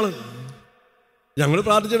കൂടിയിട്ടുള്ളതാണ്, ഞങ്ങൾ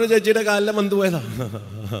പ്രാർത്ഥിച്ചിട്ട് ചേച്ചിയുടെ കാലിലെ മന്ത് പോയതാ.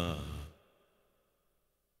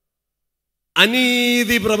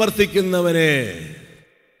 അനീതി പ്രവർത്തിക്കുന്നവനെ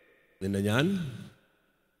നിന്നെ ഞാൻ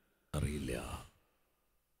അറിയില്ല.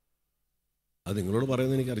 അത് നിങ്ങളോട്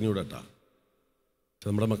പറയുന്നത് എനിക്ക് അറിഞ്ഞുകൂടാട്ടാ.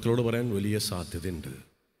 നമ്മുടെ മക്കളോട് പറയാൻ വലിയ സാധ്യതയുണ്ട്.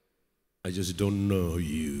 I just don't know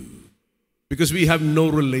you because we have no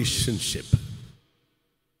relationship.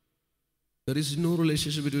 There is no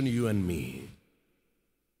relationship between you and me.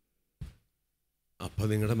 അപ്പം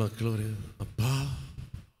നിങ്ങളുടെ മക്കൾ പറയും, അപ്പാ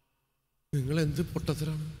നിങ്ങൾ എന്ത്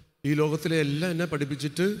പൊട്ടത്തരാണ്, ഈ ലോകത്തിലെ എല്ലാം എന്നെ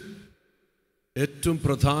പഠിപ്പിച്ചിട്ട് ഏറ്റവും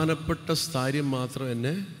പ്രധാനപ്പെട്ട കാര്യം മാത്രം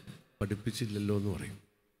എന്നെ പഠിപ്പിച്ചില്ലല്ലോ എന്ന് പറയും.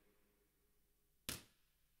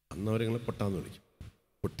 അന്ന് അവരെങ്ങളെ പൊട്ടാന്ന് വിളിക്കും,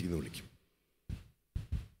 പൊട്ടിന്ന് വിളിക്കും.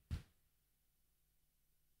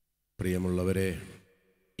 പ്രിയമുള്ളവരെ,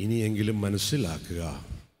 ഇനിയെങ്കിലും മനസ്സിലാക്കുക,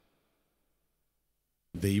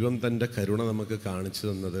 ദൈവം തൻ്റെ കരുണ നമുക്ക് കാണിച്ചു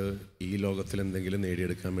തന്നത് ഈ ലോകത്തിൽ എന്തെങ്കിലും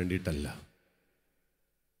നേടിയെടുക്കാൻ വേണ്ടിയിട്ടല്ല.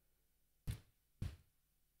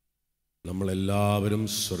 നമ്മളെല്ലാവരും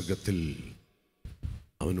സ്വർഗത്തിൽ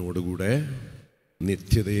അവനോടുകൂടെ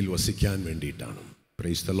നിത്യതയിൽ വസിക്കാൻ വേണ്ടിയിട്ടാണ്.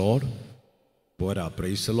 Praise the Lord. പോരാ,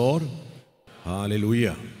 പ്രൈസ് ദി ലോർഡ്, ഹല്ലേലൂയ.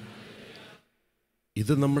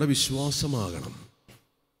 ഇത് നമ്മുടെ വിശ്വാസമാകണം.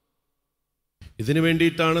 ഇതിനു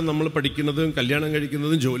വേണ്ടിയിട്ടാണ് നമ്മൾ പഠിക്കുന്നതും കല്യാണം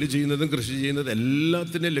കഴിക്കുന്നതും ജോലി ചെയ്യുന്നതും കൃഷി ചെയ്യുന്നതും.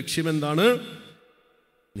 എല്ലാത്തിൻ്റെ ലക്ഷ്യം എന്താണ്?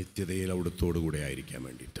 നിത്യതയിൽ അവിടുത്തോടു കൂടെ ആയിരിക്കാൻ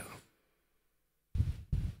വേണ്ടിയിട്ടാണ്.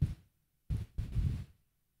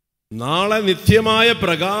 നാളെ നിത്യമായ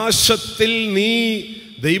പ്രകാശത്തിൽ നീ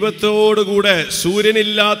ദൈവത്തോടുകൂടെ,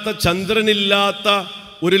 സൂര്യനില്ലാത്ത ചന്ദ്രനില്ലാത്ത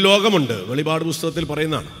ഒരു ലോകമുണ്ട്. വെളിപാട് പുസ്തകത്തിൽ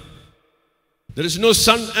പറയുന്നതാണ്. There is no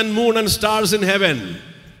sun and moon and stars in heaven.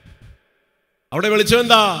 അവിടെ വെളിച്ചം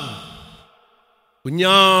എന്താ?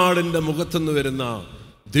 കുഞ്ഞാടിൻ്റെ മുഖത്തുനിന്ന് വരുന്ന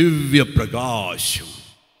ദിവ്യപ്രകാശം.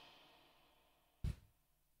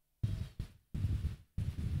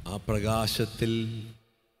 ആ പ്രകാശത്തിൽ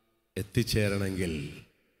എത്തിച്ചേരണമെങ്കിൽ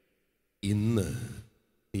ഇന്ന്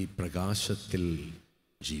ഈ പ്രകാശത്തിൽ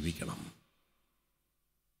ജീവിക്കണം.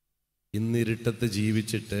 ഇന്നിരുട്ടത്ത്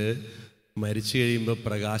ജീവിച്ചിട്ട് മരിച്ചു കഴിയുമ്പോൾ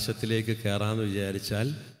പ്രകാശത്തിലേക്ക് കയറാമെന്ന് വിചാരിച്ചാൽ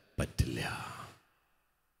പറ്റില്ല.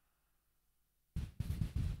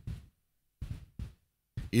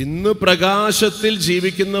 ഇന്ന് പ്രകാശത്തിൽ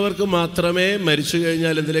ജീവിക്കുന്നവർക്ക് മാത്രമേ മരിച്ചു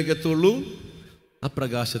കഴിഞ്ഞാൽ എന്തിലേക്ക് എത്തുള്ളൂ? ആ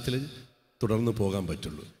പ്രകാശത്തിൽ തുടർന്ന് പോകാൻ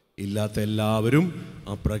പറ്റുള്ളൂ. ഇല്ലാത്ത എല്ലാവരും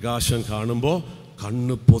ആ പ്രകാശം കാണുമ്പോൾ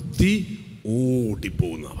കണ്ണ് പൊത്തി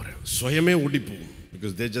ഓടിപ്പോകുന്ന പറയാം, സ്വയമേ ഓടിപ്പോകും.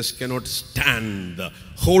 Because they just cannot stand the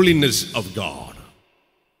holiness of God.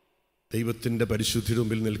 ദൈവത്തിൻ്റെ പരിശുദ്ധി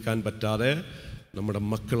മുമ്പിൽ നിൽക്കാൻ പറ്റാതെ നമ്മുടെ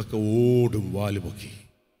മക്കളൊക്കെ ഓടും വാലുപൊക്കി.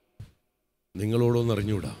 നിങ്ങളോടൊന്നും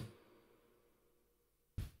അറിഞ്ഞൂടാ.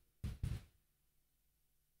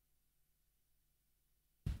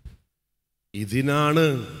 ഇതിനാണ്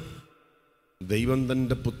ദൈവം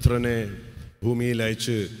തൻ്റെ പുത്രനെ ഭൂമിയിൽ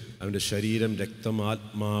അയച്ച് അവൻ്റെ ശരീരം, രക്തം,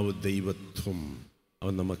 ആത്മാവ്, ദൈവത്വം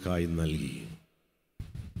അവൻ നമുക്കായി നൽകി.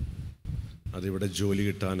 അതിവിടെ ജോലി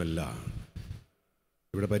കിട്ടാനല്ല,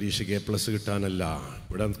 ഇവിടെ പരീക്ഷയ്ക്ക് A+ കിട്ടാനല്ല,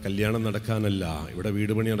 ഇവിടെ കല്യാണം നടക്കാനല്ല, ഇവിടെ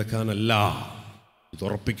വീട് പണി നടക്കാനല്ല.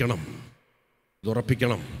 ഇതുറപ്പിക്കണം.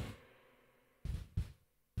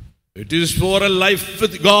 It is for a life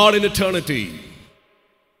with God in eternity.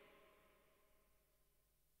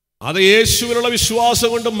 അത് യേശുവിലുള്ള വിശ്വാസം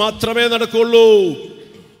കൊണ്ട് മാത്രമേ നടക്കുള്ളൂ.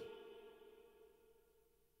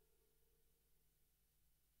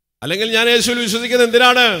 അല്ലെങ്കിൽ ഞാൻ യേശുവിൽ വിശ്വസിക്കുന്നത്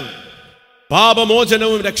എന്തിനാണ്?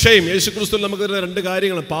 പാപമോചനവും രക്ഷയും. യേശുക്രിസ്തുവിൽ നമുക്ക് തരുന്ന 2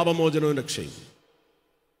 കാര്യങ്ങൾ, പാപമോചനവും രക്ഷയും.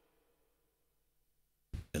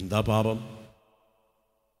 എന്താ പാപം?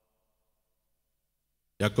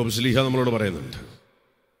 യാക്കോബ് ശ്ലീഹ നമ്മളോട് പറയുന്നുണ്ട്.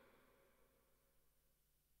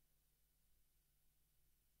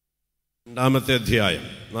 രണ്ടാമത്തെ അധ്യായം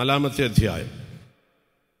 4-ാമത്തെ അധ്യായം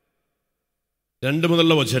 2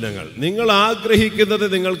 മുതലുള്ള വചനങ്ങൾ. നിങ്ങൾ ആഗ്രഹിക്കുന്നത്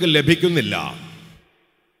നിങ്ങൾക്ക് ലഭിക്കുന്നില്ല,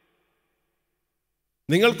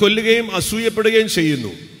 നിങ്ങൾ കൊല്ലുകയും അസൂയപ്പെടുകയും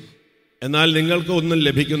ചെയ്യുന്നു, എന്നാൽ നിങ്ങൾക്ക് ഒന്നും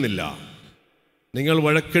ലഭിക്കുന്നില്ല. നിങ്ങൾ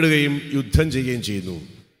വഴക്കിടുകയും യുദ്ധം ചെയ്യുകയും ചെയ്യുന്നു,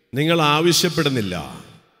 നിങ്ങൾ ആവശ്യപ്പെടുന്നില്ല,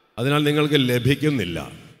 അതിനാൽ നിങ്ങൾക്ക് ലഭിക്കുന്നില്ല.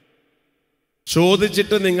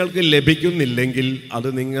 ചോദിച്ചിട്ട് നിങ്ങൾക്ക് ലഭിക്കുന്നില്ലെങ്കിൽ അത്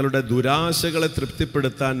നിങ്ങളുടെ ദുരാശകളെ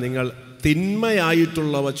തൃപ്തിപ്പെടുത്താൻ നിങ്ങൾ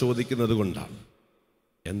തിന്മയായിട്ടുള്ളവ ചോദിക്കുന്നത് കൊണ്ടാണ്.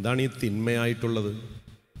 എന്താണ് ഈ തിന്മയായിട്ടുള്ളത്?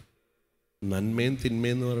 നന്മയും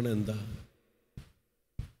തിന്മയും എന്ന് പറയുന്നത് എന്താ?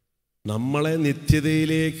 നമ്മളെ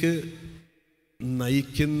നിത്യതയിലേക്ക്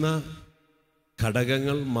നയിക്കുന്ന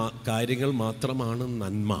ഘടകങ്ങൾ, കാര്യങ്ങൾ മാത്രമാണ്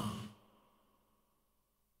നന്മ.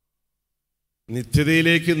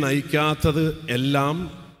 നിത്യതയിലേക്ക് നയിക്കാത്തത് എല്ലാം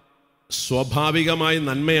സ്വാഭാവികമായി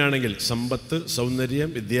നന്മയാണെങ്കിൽ, സമ്പത്ത്, സൗന്ദര്യം,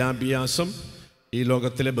 വിദ്യാഭ്യാസം, ഈ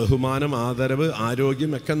ലോകത്തിലെ ബഹുമാനം, ആദരവ്,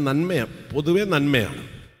 ആരോഗ്യം ഒക്കെ നന്മയാണ്, പൊതുവെ നന്മയാണ്.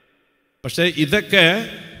 പക്ഷേ ഇതൊക്കെ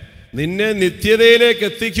നിന്നെ നിത്യതയിലേക്ക്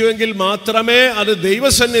എത്തിക്കുമെങ്കിൽ മാത്രമേ അത്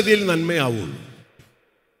ദൈവസന്നിധിയിൽ നന്മയാവുള്ളൂ.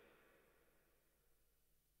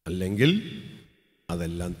 അല്ലെങ്കിൽ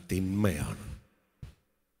അതെല്ലാം തിന്മയാണ്.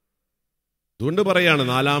 അതുകൊണ്ട് പറയാണ്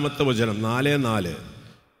 4-ാമത്തെ വചനം 4:4,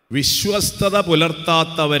 വിശ്വസ്തത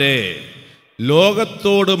പുലർത്താത്തവരെ,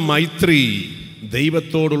 ലോകത്തോട് മൈത്രി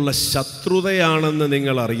ദൈവത്തോടുള്ള ശത്രുതയാണെന്ന്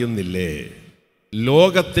നിങ്ങൾ അറിയുന്നില്ലേ?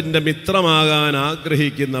 ലോകത്തിൻ്റെ മിത്രമാകാൻ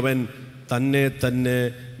ആഗ്രഹിക്കുന്നവൻ തന്നെ തന്നെ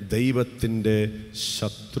ദൈവത്തിൻ്റെ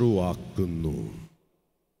ശത്രുവാക്കുന്നു.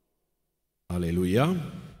 ഹല്ലേലൂയ.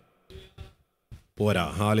 പോരാ,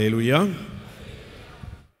 ഹല്ലേലൂയ.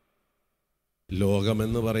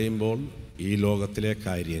 ലോകമെന്ന് പറയുമ്പോൾ ഈ ലോകത്തിലെ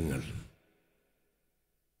കാര്യങ്ങൾ.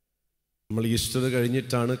 നമ്മൾ ഈസ്റ്റർ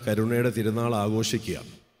കഴിഞ്ഞിട്ടാണ് കരുണയുടെ തിരുനാൾ ആഘോഷിക്കുക.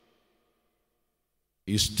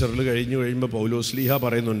 ഈസ്റ്ററിൽ കഴിഞ്ഞു കഴിയുമ്പോൾ പൗലോസ്ലീഹ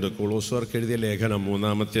പറയുന്നുണ്ട്, കൊളോസ്യർക്ക് എഴുതിയ ലേഖനം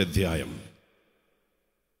 3-ാമത്തെ അധ്യായം,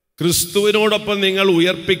 ക്രിസ്തുവിനോടൊപ്പം നിങ്ങൾ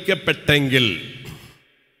ഉയർപ്പിക്കപ്പെട്ടെങ്കിൽ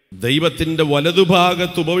ദൈവത്തിൻ്റെ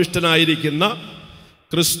വലതുഭാഗത്ത് ഉപവിഷ്ടനായിരിക്കുന്ന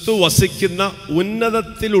ക്രിസ്തു വസിക്കുന്ന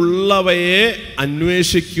ഉന്നതത്തിലുള്ളവയെ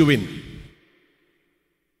അന്വേഷിക്കുവിൻ,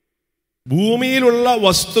 ഭൂമിയിലുള്ള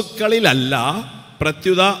വസ്തുക്കളിലല്ല,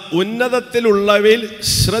 പ്രത്യുത ഉന്നതത്തിലുള്ളവയിൽ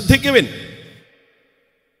ശ്രദ്ധിക്കുവിൻ.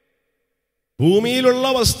 ഭൂമിയിലുള്ള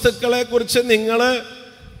വസ്തുക്കളെ കുറിച്ച് നിങ്ങൾ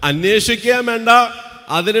അന്വേഷിക്കാൻ വേണ്ട,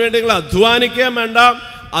 അതിനുവേണ്ടി നിങ്ങൾ അധ്വാനിക്കാൻ വേണ്ട,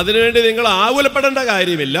 അതിനുവേണ്ടി നിങ്ങൾ ആകുലപ്പെടേണ്ട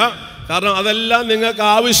കാര്യമില്ല. കാരണം അതെല്ലാം നിങ്ങൾക്ക്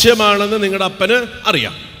ആവശ്യമാണെന്ന് നിങ്ങളുടെ അപ്പന്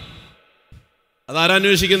അറിയാം.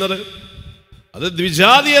 അതാരന്വേഷിക്കുന്നത്? അത്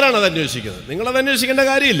ദ്വിജാതീയരാണ് അത് അന്വേഷിക്കുന്നത്. നിങ്ങളത് അന്വേഷിക്കേണ്ട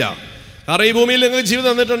കാര്യമില്ല. കാരണം ഈ ഭൂമിയിൽ നിങ്ങൾക്ക് ജീവിതം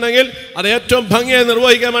തന്നിട്ടുണ്ടെങ്കിൽ അത് ഏറ്റവും ഭംഗിയായി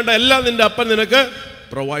നിർവഹിക്കാൻ വേണ്ട എല്ലാം നിന്റെ അപ്പൻ നിനക്ക്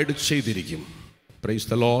പ്രൊവൈഡ് ചെയ്തിരിക്കും. Praise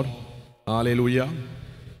the Lord. ഹല്ലേലൂയ.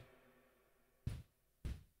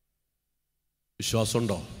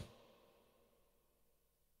 വിശ്വാസമുണ്ടോ?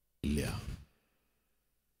 ഇല്ല.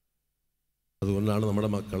 അതുകൊണ്ടാണ് നമ്മുടെ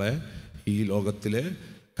മക്കളെ ഈ ലോകത്തിലെ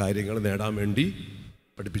കാര്യങ്ങൾ നേടാൻ വേണ്ടി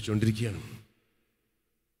പഠിപ്പിച്ചുകൊണ്ടിരിക്കുകയാണ്.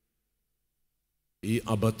 ഈ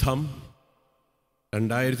അബദ്ധം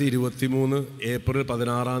 2023 ഏപ്രിൽ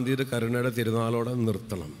 16-ാം തീയതി കരുണയുടെ തിരുനാളോടെ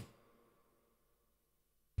നിർത്തണം.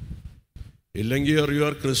 ഇല്ലെങ്കിൽ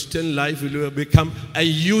your Christian life will become A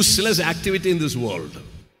useless activity in this world.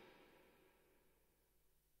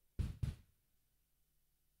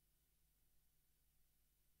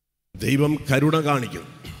 ദൈവം കരുണ കാണിക്കും.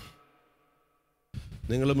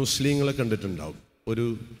 നിങ്ങൾ മുസ്ലിങ്ങളെ കണ്ടിട്ടുണ്ടാവും, ഒരു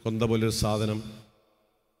കൊന്ത പോലൊരു സാധനം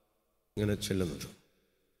ഇങ്ങനെ ചെല്ലുന്നത്.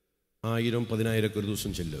 1000-10,000 ഒരു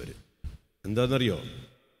ദിവസം ചെല്ലുവർ. എന്താണെന്നറിയോ?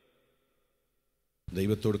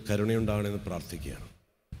 ദൈവത്തോട് കരുണയുണ്ടാകണമെന്ന് പ്രാർത്ഥിക്കുകയാണ്.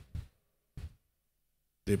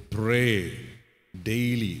 They pray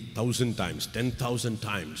daily 1,000 times, 10,000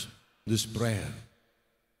 times this prayer.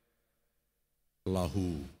 Allahu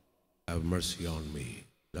have mercy on me.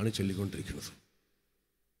 ഇതാണ് ചൊല്ലിക്കൊണ്ടിരിക്കുന്നത്.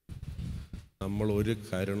 നമ്മൾ ഒരു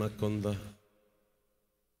കരുണക്കൊന്ത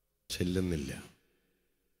ചെല്ലുന്നില്ല.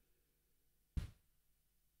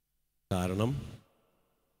 കാരണം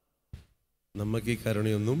നമുക്ക് ഈ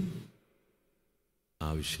കരുണയൊന്നും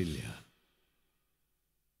ആവശ്യമില്ല.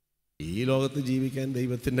 ഈ ലോകത്ത് ജീവിക്കാൻ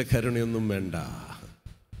ദൈവത്തിൻ്റെ കരുണയൊന്നും വേണ്ട.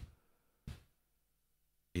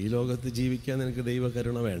 ഈ ലോകത്ത് ജീവിക്കാൻ നിനക്ക്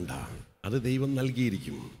ദൈവകരുണ വേണ്ട. അത് ദൈവം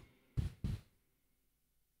നൽകിയിരിക്കും.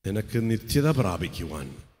 നിനക്ക് നിത്യത പ്രാപിക്കുവാൻ,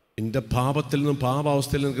 നിന്റെ പാപത്തിൽ നിന്നും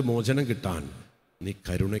പാപാവസ്ഥയിൽ നിനക്ക് മോചനം കിട്ടാൻ നീ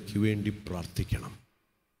കരുണയ്ക്ക് വേണ്ടി പ്രാർത്ഥിക്കണം.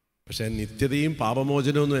 പക്ഷേ നിത്യതയും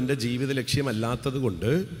പാപമോചനമൊന്നും എൻ്റെ ജീവിത ലക്ഷ്യമല്ലാത്തത്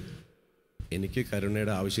കൊണ്ട് എനിക്ക്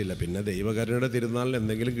കരുണയുടെ ആവശ്യമില്ല. പിന്നെ ദൈവകരുണയുടെ തിരുനാളിൽ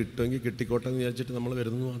എന്തെങ്കിലും കിട്ടുമെങ്കിൽ കിട്ടിക്കോട്ടെ എന്ന് വിചാരിച്ചിട്ട് നമ്മൾ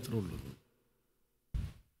വരുന്നത് മാത്രമേ ഉള്ളൂ.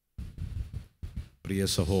 പ്രിയ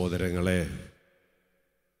സഹോദരങ്ങളെ,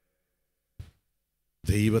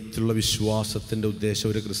 ദൈവത്തിലുള്ള വിശ്വാസത്തിൻ്റെ ഉദ്ദേശം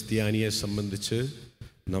ഒരു ക്രിസ്ത്യാനിയെ സംബന്ധിച്ച്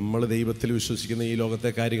നമ്മൾ ദൈവത്തിൽ വിശ്വസിക്കുന്ന ഈ ലോകത്തെ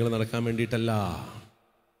കാര്യങ്ങൾ നടക്കാൻ വേണ്ടിയിട്ടല്ല.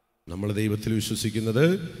 നമ്മൾ ദൈവത്തിൽ വിശ്വസിക്കുന്നത്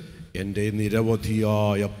എൻ്റെ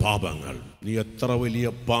നിരവധിയായ പാപങ്ങൾ, നീ എത്ര വലിയ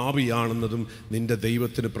പാപിയാണെന്നതും നിന്റെ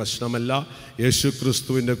ദൈവത്തിന് പ്രശ്നമല്ല.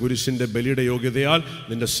 യേശുക്രിസ്തുവിൻ്റെ കുരിശിൻ്റെ ബലിയുടെ യോഗ്യതയാൽ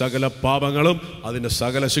നിന്റെ സകല പാപങ്ങളും അതിൻ്റെ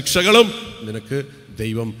സകല ശിക്ഷകളും നിനക്ക്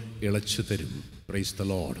ദൈവം ഇളച്ചു തരും. Praise the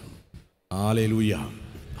Lord. Hallelujah,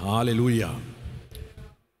 hallelujah.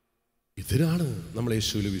 ഇതിനാണ് നമ്മൾ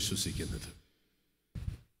യേശുവിൽ വിശ്വസിക്കുന്നത്.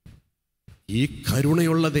 ഈ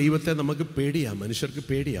കരുണയുള്ള ദൈവത്തെ നമുക്ക് പേടിയാ, മനുഷ്യർക്ക്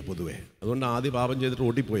പേടിയാ പൊതുവെ. അതുകൊണ്ട് ആദ്യം പാപം ചെയ്തിട്ട്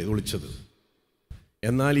ഓടിപ്പോയത്, ഒളിച്ചത്.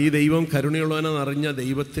 എന്നാൽ ഈ ദൈവം കരുണയുള്ളവനെന്ന് അറിഞ്ഞ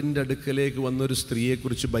ദൈവത്തിൻ്റെ അടുക്കലേക്ക് വന്നൊരു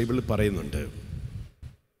സ്ത്രീയെക്കുറിച്ച് ബൈബിളിൽ പറയുന്നുണ്ട്.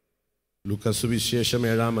 ലൂക്കാ സുവിശേഷം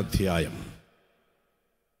 7-ാം അധ്യായം.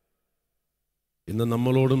 ഇന്ന്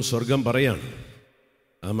നമ്മളോടും സ്വർഗം പറയാണ്.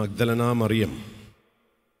 ആ മഗ്ദലന മറിയം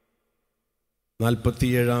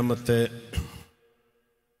 47-ാമത്തെ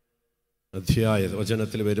അധ്യായ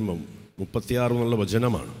വചനത്തിൽ വരുമ്പം 36 എന്നുള്ള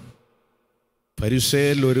വചനമാണ്.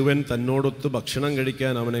 ഫരിസേയരിൽ ഒരുവൻ തന്നോടൊത്ത് ഭക്ഷണം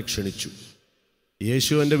കഴിക്കാൻ അവനെ ക്ഷണിച്ചു.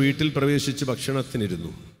 യേശു അവൻ്റെ വീട്ടിൽ പ്രവേശിച്ച്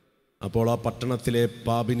ഭക്ഷണത്തിനിരുന്നു. അപ്പോൾ ആ പട്ടണത്തിലെ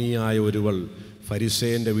പാപിനിയായ ഒരുവൾ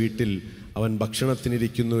ഫരിസേയൻ്റെ വീട്ടിൽ അവൻ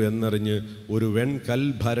ഭക്ഷണത്തിനിരിക്കുന്നു എന്നറിഞ്ഞ് ഒരു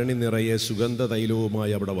വെൺകൽഭരണി നിറയെ സുഗന്ധ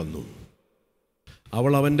തൈലവുമായി അവിടെ വന്നു.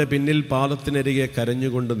 അവൾ അവൻ്റെ പിന്നിൽ പാദത്തിനരികെ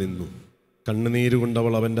കരഞ്ഞുകൊണ്ട് നിന്നു. കണ്ണുനീരുകൊണ്ട്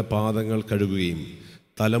അവൾ അവൻ്റെ പാദങ്ങൾ കഴുകുകയും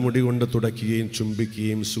തലമുടി കൊണ്ട് തുടയ്ക്കുകയും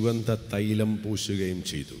ചുംബിക്കുകയും സുഗന്ധ തൈലം പൂശുകയും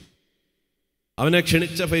ചെയ്തു. അവനെ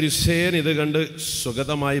ക്ഷണിച്ച ഫരിസേയൻ ഇത് കണ്ട്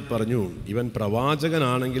സ്വഗതമായി പറഞ്ഞു, ഇവൻ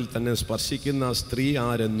പ്രവാചകനാണെങ്കിൽ തന്നെ സ്പർശിക്കുന്ന സ്ത്രീ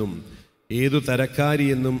ആരെന്നും ഏതു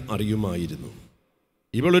തരക്കാരിയെന്നും അറിയുമായിരുന്നു.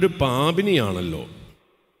 ഇവളൊരു പാപിനിയാണല്ലോ.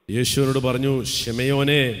 യേശുവിനോട് പറഞ്ഞു,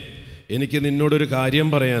 ശിമയോനെ, എനിക്ക് നിന്നോടൊരു കാര്യം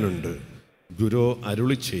പറയാനുണ്ട്, ഗുരു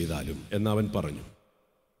അരുളി ചെയ്താലും എന്നവൻ പറഞ്ഞു.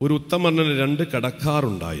 ഒരു ഉത്തമർണന് 2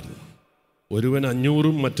 കടക്കാറുണ്ടായിരുന്നു. ഒരുവൻ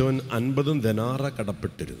 500 മറ്റവൻ 50 ദനാറ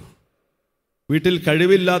കടപ്പെട്ടിരുന്നു. വീട്ടിൽ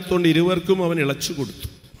കഴിവില്ലാത്തതുകൊണ്ട് ഇരുവർക്കും അവൻ ഇളച്ചു കൊടുത്തു.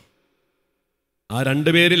 ആ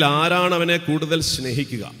 2 പേരിൽ ആരാണ് അവനെ കൂടുതൽ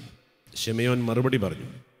സ്നേഹിക്കുക? ശിമയോൻ മറുപടി പറഞ്ഞു,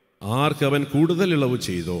 ആർക്ക് അവൻ കൂടുതൽ ഇളവ്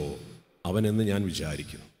ചെയ്തോ അവനെന്ന് ഞാൻ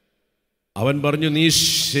വിചാരിക്കുന്നു. അവൻ പറഞ്ഞു, നീ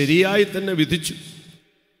ശരിയായി തന്നെ വിധിച്ചു.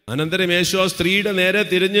 അനന്തരം യേശു ആ സ്ത്രീയുടെ നേരെ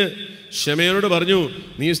തിരിഞ്ഞ് ശിമയോനോട് പറഞ്ഞു,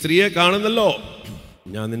 നീ സ്ത്രീയെ കാണുന്നല്ലോ.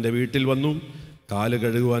 ഞാൻ നിന്റെ വീട്ടിൽ വന്നു, കാല്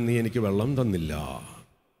കഴുകുവാൻ നീ എനിക്ക് വെള്ളം തന്നില്ല.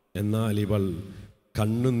 എന്നാൽ ഇവൾ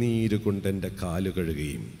കണ്ണുനീര് കൊണ്ട് എൻ്റെ കാല്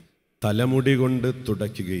കഴുകുകയും തലമുടി കൊണ്ട്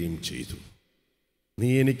തുടയ്ക്കുകയും ചെയ്തു. നീ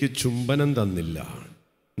എനിക്ക് ചുംബനം തന്നില്ല.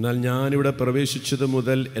 എന്നാൽ ഞാനിവിടെ പ്രവേശിച്ചത്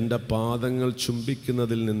മുതൽ എൻ്റെ പാദങ്ങൾ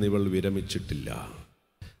ചുംബിക്കുന്നതിൽ നിന്ന് ഇവൾ വിരമിച്ചിട്ടില്ല.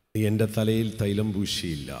 നീ എൻ്റെ തലയിൽ തൈലം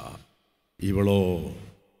പൂശിയില്ല.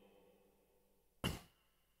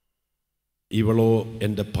 ഇവളോ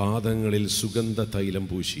എൻ്റെ പാദങ്ങളിൽ സുഗന്ധ തൈലം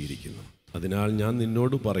പൂശിയിരിക്കുന്നു. അതിനാൽ ഞാൻ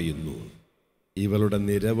നിന്നോട് പറയുന്നു, ഇവളുടെ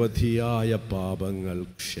നിരവധിയായ പാപങ്ങൾ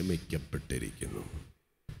ക്ഷമിക്കപ്പെട്ടിരിക്കുന്നു.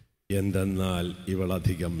 എന്തെന്നാൽ ഇവൾ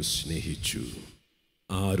അധികം സ്നേഹിച്ചു.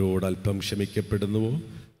 ആരോടൽപ്പം ക്ഷമിക്കപ്പെടുന്നുവോ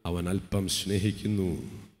അവൻ അല്പം സ്നേഹിക്കുന്നു.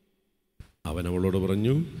 അവൻ അവളോട്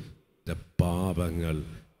പറഞ്ഞു, പാപങ്ങൾ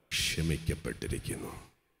ക്ഷമിക്കപ്പെട്ടിരിക്കുന്നു.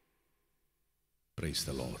 Praise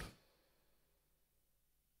the Lord.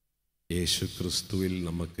 യേശു ക്രിസ്തുവിൽ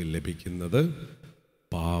നമുക്ക് ലഭിക്കുന്നത്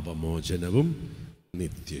പാപമോചനവും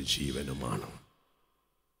നിത്യജീവനുമാണ്.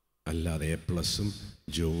 അല്ലാതെ A+ഉം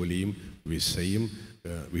ജോലിയും വിസയും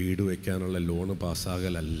വീട് വയ്ക്കാനുള്ള ലോണ്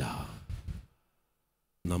പാസ്സാകലല്ല.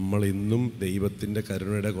 നമ്മൾ ഇന്നും ദൈവത്തിൻ്റെ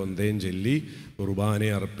കരുണയുടെ കൊന്തയും ചൊല്ലി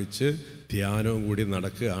കുർബാനയെ അർപ്പിച്ച് ധ്യാനവും കൂടി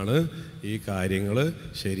നടക്കുകയാണ് ഈ കാര്യങ്ങൾ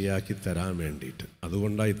ശരിയാക്കി തരാൻ വേണ്ടിയിട്ട്.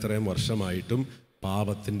 അതുകൊണ്ടാണ് ഇത്രയും വർഷമായിട്ടും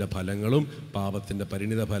പാപത്തിൻ്റെ ഫലങ്ങളും പാപത്തിൻ്റെ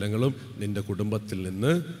പരിണിത ഫലങ്ങളും നിൻ്റെ കുടുംബത്തിൽ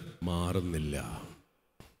നിന്ന് മാറുന്നില്ല.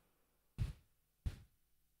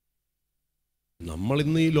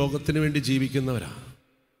 നമ്മളിന്ന് ഈ ലോകത്തിന് വേണ്ടി ജീവിക്കുന്നവരാ.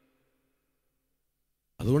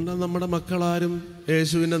 അതുകൊണ്ടാണ് നമ്മുടെ മക്കളാരും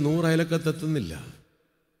യേശുവിൻ്റെ 100 അയലക്കത്തെത്തുന്നില്ല.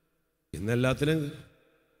 ഇന്നെല്ലാത്തിനും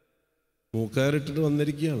മൂക്കയറിട്ടിട്ട്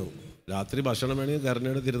വന്നിരിക്കുകയാണ്. രാത്രി ഭക്ഷണം വേണമെങ്കിൽ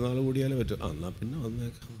കരുണയുടെ തിരുനാൾ കൂടിയാലേ പറ്റും. എന്നാൽ പിന്നെ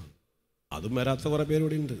വന്നേക്കാം. അതും വരാത്ത കുറേ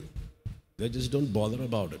പേരിവിടെ ഉണ്ട്. They just don't bother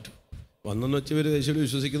about it. വന്നെന്ന് വെച്ച് ഇവർ യേശുവിൽ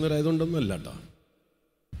വിശ്വസിക്കുന്നവരായതുകൊണ്ടൊന്നുമല്ല കേട്ടോ.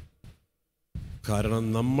 കാരണം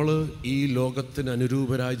നമ്മൾ ഈ ലോകത്തിന്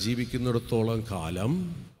അനുരൂപരായി ജീവിക്കുന്നിടത്തോളം കാലം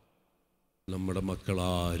നമ്മുടെ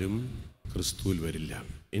മക്കളാരും ക്രിസ്തുവിൽ വരില്ല,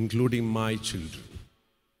 including my children.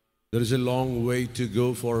 There is a long way to go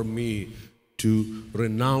for me to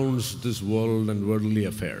renounce this world and worldly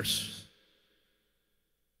affairs.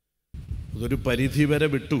 അതൊരു പരിധി വരെ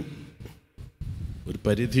വിട്ടു, ഒരു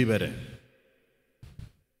പരിധി വരെ.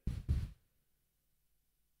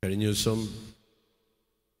 കഴിഞ്ഞ ദിവസം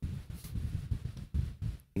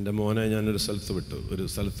എൻ്റെ മോനെ ഞാനൊരു സ്ഥലത്ത് വിട്ടു. ഒരു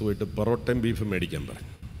സ്ഥലത്ത് പോയിട്ട് പൊറോട്ടയും ബീഫും മേടിക്കാൻ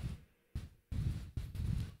പറഞ്ഞു.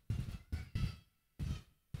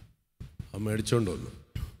 മേടിച്ചോണ്ട് വന്നു.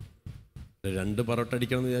 2 പൊറോട്ട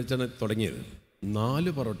അടിക്കണം എന്ന് വിചാരിച്ചാണ് തുടങ്ങിയത്.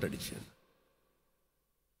 4 പൊറോട്ട അടിച്ചു.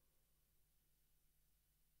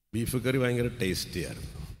 ബീഫ് കറി ഭയങ്കര ടേസ്റ്റിയായിരുന്നു.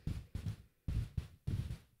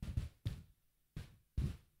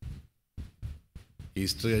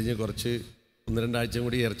 ഈസ്റ്റർ കഴിഞ്ഞ് കുറച്ച് 1-2 ആഴ്ച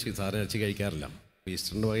കൂടി സാധാരണ ഇറച്ചി കഴിക്കാറില്ല.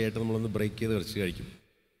 ഈസ്റ്ററിൻ്റെ വകയായിട്ട് നമ്മളൊന്ന് ബ്രേക്ക് ചെയ്ത് ഇറച്ചി കഴിക്കും.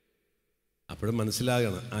 അപ്പോഴും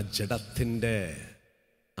മനസ്സിലാകണം ആ ജഡത്തിൻ്റെ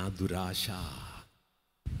ആ ദുരാശ.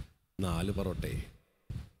 4 പൊറോട്ടേ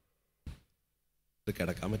ഇത്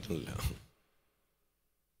കിടക്കാൻ പറ്റില്ല.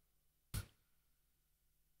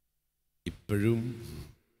 ഇപ്പോഴും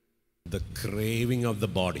the craving of the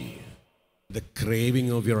body, the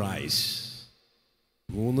craving of your eyes.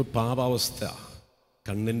 3 പാപാവസ്ഥ: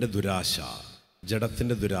 കണ്ണിൻ്റെ ദുരാശ,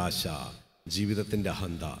 ജഡത്തിൻ്റെ ദുരാശ, ജീവിതത്തിൻ്റെ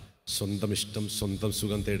അഹന്ത. സ്വന്തം ഇഷ്ടം, സ്വന്തം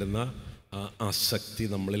സുഖം തേടുന്ന ആ ആസക്തി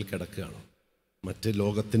നമ്മളിൽ കിടക്കുകയാണ്. മറ്റ്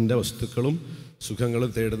ലോകത്തിൻ്റെ വസ്തുക്കളും സുഖങ്ങളും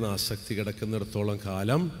തേടുന്ന ആസക്തി കിടക്കുന്നിടത്തോളം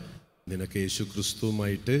കാലം നിനക്ക് യേശു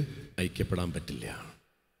ക്രിസ്തുവുമായിട്ട് ഐക്യപ്പെടാൻ പറ്റില്ല.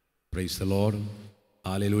 Praise the Lord,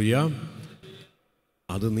 hallelujah.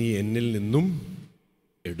 അത് നീ എന്നിൽ നിന്നും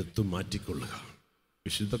എടുത്തു മാറ്റിക്കൊള്ളുക.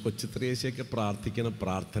 വിശുദ്ധ കൊച്ചു ത്രേസ്യയൊക്കെ പ്രാർത്ഥിക്കുന്ന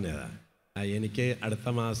പ്രാർത്ഥന എനിക്ക് അടുത്ത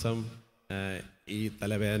മാസം ഈ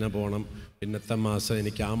തലവേദന പോകണം, പിന്നത്തെ മാസം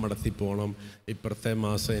എനിക്ക് ആ മടത്തിൽ പോകണം, ഇപ്പുറത്തെ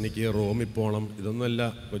മാസം എനിക്ക് റോമിൽ പോകണം. ഇതൊന്നുമല്ല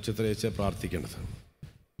കൊച്ചു ത്രേസ്യ പ്രാർത്ഥിക്കേണ്ടത്.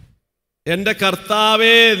 എൻ്റെ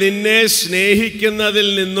കർത്താവേ, നിന്നെ സ്നേഹിക്കുന്നതിൽ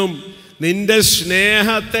നിന്നും നിന്റെ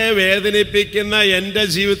സ്നേഹത്തെ വേദനിപ്പിക്കുന്ന എൻ്റെ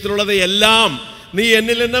ജീവിതത്തിലുള്ളത് എല്ലാം നീ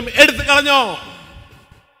എന്നിൽ നിന്നും എടുത്തു കളഞ്ഞോ.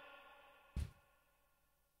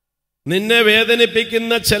 നിന്നെ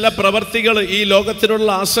വേദനിപ്പിക്കുന്ന ചില പ്രവർത്തികൾ, ഈ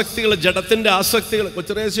ലോകത്തിനുള്ള ആസക്തികൾ, ജഡത്തിൻ്റെ ആസക്തികൾ.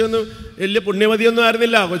 കൊച്ചുറേസ്യൊന്നും വലിയ പുണ്യമതിയൊന്നും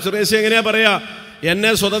ആയിരുന്നില്ല. കൊച്ചുറേസ്യ എങ്ങനെയാ പറയാ,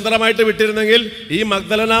 എന്നെ സ്വതന്ത്രമായിട്ട് വിട്ടിരുന്നെങ്കിൽ ഈ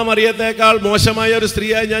മഗ്ദലന മറിയത്തേക്കാൾ മോശമായ ഒരു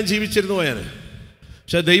സ്ത്രീയായി ഞാൻ ജീവിച്ചിരുന്നു പോയാന്.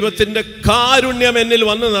 പക്ഷെ ദൈവത്തിൻ്റെ കാരുണ്യം എന്നിൽ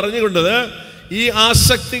വന്ന് നിറഞ്ഞുകൊണ്ടത് ഈ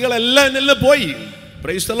ആസക്തികളെല്ലാം എന്നിൽ നിന്ന് പോയി.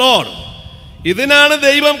 Praise the Lord. ഇതിനാണ്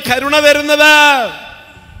ദൈവം കരുണ തരുന്നത്.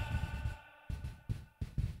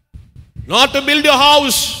 Not to build your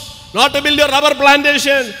house, not to build your rubber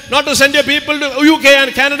plantation, not to send your people to UK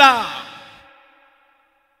and Canada.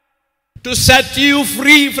 To set you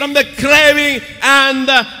free from the craving and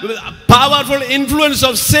the powerful influence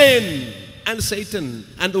of sin and Satan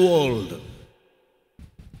and the world.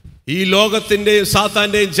 ഈ ലോകത്തിൻ്റെയും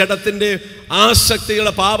സാത്താൻ്റെയും ജഡത്തിൻ്റെയും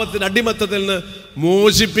ആസക്തികളെ, പാപത്തിൻ്റെ അടിമത്തത്തിൽ നിന്ന്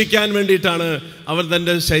മോചിപ്പിക്കാൻ വേണ്ടിയിട്ടാണ് അവർ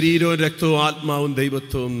തൻ്റെ ശരീരവും രക്തവും ആത്മാവും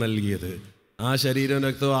ദൈവത്വവും നൽകിയത്. ആ ശരീരവും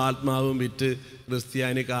രക്തവും ആത്മാവും വിറ്റ്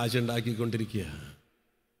ക്രിസ്ത്യാനി കാശുണ്ടാക്കിക്കൊണ്ടിരിക്കുക.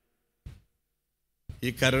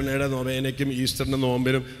 ഈ കരുണയുടെ നൊവേനയ്ക്കും ഈസ്റ്ററിൻ്റെ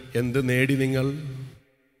നോമ്പിനും എന്ത് നേടി നിങ്ങൾ?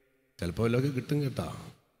 ചിലപ്പോൾ വല്ലതൊക്കെ കിട്ടും കേട്ടാ,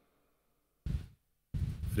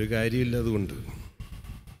 ഒരു കാര്യമില്ല. അതുകൊണ്ട്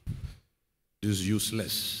ഇറ്റ് ഈസ്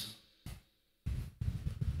യൂസ്ലെസ്.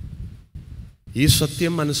 ഈ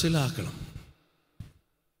സത്യം മനസ്സിലാക്കണം,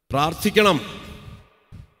 പ്രാർത്ഥിക്കണം.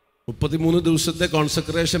 33 ദിവസത്തെ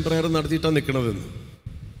കോൺസെക്രേഷൻ പ്രെയർ നടത്തിയിട്ടാണ് നിൽക്കണതെന്ന്.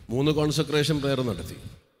 3 കോൺസെക്രേഷൻ പ്രെയർ നടത്തി.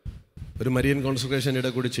 ഒരു മരിയൻ കോൺസെക്രേഷൻ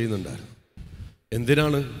ഇടയിൽ കൂടി ചെയ്യുന്നുണ്ടായിരുന്നു.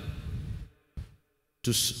 എന്തിനാണ്?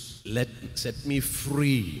 To set me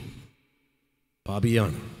free.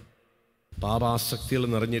 പാപിയാണ്, പാപാസക്തികൾ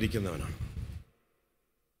നിറഞ്ഞിരിക്കുന്നവനാണ്.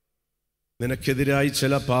 നിനക്കെതിരായി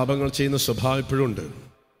ചില പാപങ്ങൾ ചെയ്യുന്ന സ്വഭാവം ഇപ്പോഴും ഉണ്ട്.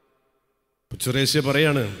 കൊച്ചുറേസ്യ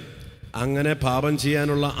പറയാണ്, അങ്ങനെ പാപം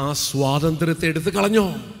ചെയ്യാനുള്ള ആ സ്വാതന്ത്ര്യത്തെ എടുത്ത് കളഞ്ഞോ?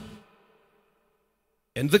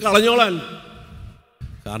 എന്ത് കളഞ്ഞോളാൻ?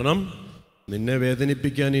 കാരണം നിന്നെ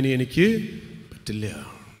വേദനിപ്പിക്കാൻ ഇനി എനിക്ക് പറ്റില്ല.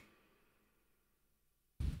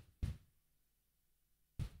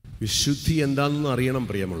 വിശുദ്ധി എന്താണെന്ന് അറിയണം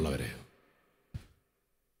പ്രിയമുള്ളവരെ.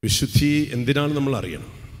 വിശുദ്ധി എന്തിനാണ് നമ്മൾ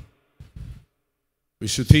അറിയണം.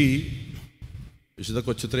 വിശുദ്ധ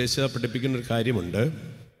കൊച്ചുത്രേസ്യ പഠിപ്പിക്കുന്ന ഒരു കാര്യമുണ്ട്.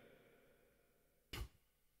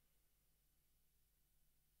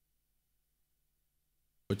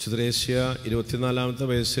 കൊച്ചുത്രേസ്യ 24-ാമത്തെ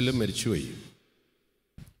വയസ്സിൽ മരിച്ചുപോയി.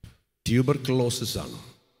 ട്യൂബർക്ലോസിസ് ആണ്,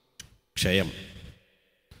 ക്ഷയം.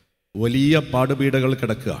 വലിയ പാടുപീഡകൾ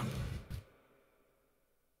കിടക്കുക.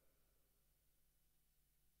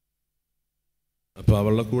 അപ്പോൾ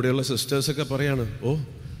അവളുടെ കൂടെയുള്ള സിസ്റ്റേഴ്സൊക്കെ പറയാണ്, ഓ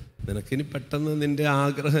നിനക്കിനി പെട്ടെന്ന് നിന്റെ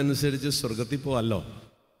ആഗ്രഹം അനുസരിച്ച് സ്വർഗത്തിൽ പോവല്ലോ,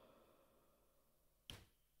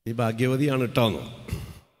 നീ ഭാഗ്യവതിയാണ് കേട്ടോന്ന്.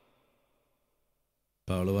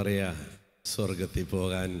 അപ്പോൾ അവൾ പറയാ, സ്വർഗത്തിൽ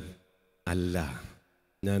പോകാൻ അല്ല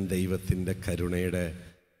ഞാൻ ദൈവത്തിൻ്റെ കരുണയുടെ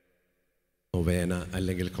നൊവേന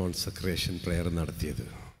അല്ലെങ്കിൽ കോൺസക്രേഷൻ പ്രെയർ നടത്തിയത്.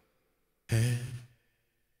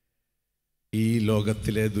 ഈ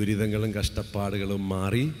ലോകത്തിലെ ദുരിതങ്ങളും കഷ്ടപ്പാടുകളും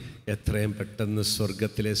മാറി എത്രയും പെട്ടെന്ന്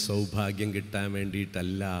സ്വർഗത്തിലെ സൗഭാഗ്യം കിട്ടാൻ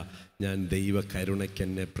വേണ്ടിയിട്ടല്ല ഞാൻ ദൈവ കരുണയ്ക്ക്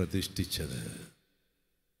എന്നെ പ്രതിഷ്ഠിച്ചത്.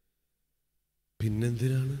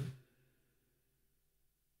 പിന്നെന്തിനാണ്?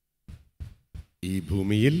 ഈ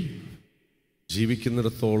ഭൂമിയിൽ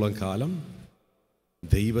ജീവിക്കുന്നിടത്തോളം കാലം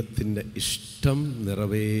ദൈവത്തിൻ്റെ ഇഷ്ടം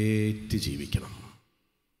നിറവേറ്റി ജീവിക്കണം.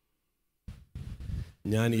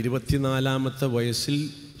 ഞാൻ 24-ാമത്തെ വയസ്സിൽ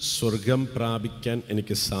സ്വർഗം പ്രാപിക്കാൻ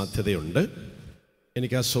എനിക്ക് സാധ്യതയുണ്ട്,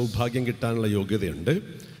 എനിക്ക് ആ സൗഭാഗ്യം കിട്ടാനുള്ള യോഗ്യതയുണ്ട്.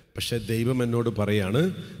 പക്ഷേ ദൈവം എന്നോട് പറയാണ്,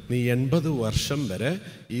 നീ 80 വർഷം വരെ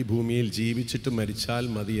ഈ ഭൂമിയിൽ ജീവിച്ചിട്ട് മരിച്ചാൽ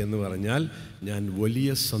മതി എന്ന് പറഞ്ഞാൽ ഞാൻ വലിയ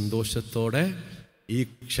സന്തോഷത്തോടെ ഈ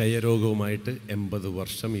ക്ഷയരോഗവുമായിട്ട് 80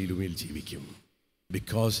 വർഷം ഈ ഭൂമിയിൽ ജീവിക്കും.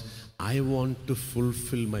 Because I want to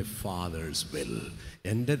fulfil my fathers will.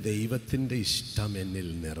 എൻ്റെ ദൈവത്തിൻ്റെ ഇഷ്ടം എന്നിൽ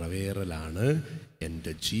നിറവേറലാണ്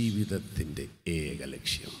എൻ്റെ ജീവിതത്തിൻ്റെ ഏക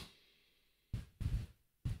ലക്ഷ്യം.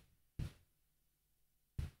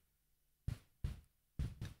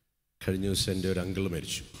 കഴിഞ്ഞ ദിവസം എൻ്റെ ഒരു അങ്കിൾ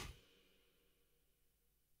മരിച്ചു.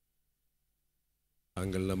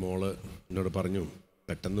 അങ്കിളിൻ്റെ മോള് എന്നോട് പറഞ്ഞു,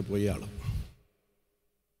 പെട്ടെന്ന് പോയി ആള്.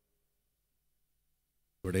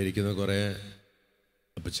 ഇവിടെ ഇരിക്കുന്ന കുറേ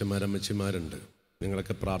അപ്പച്ചന്മാരമ്മച്ചിമാരുണ്ട്.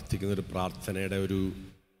 നിങ്ങളൊക്കെ പ്രാർത്ഥിക്കുന്നൊരു പ്രാർത്ഥനയുടെ ഒരു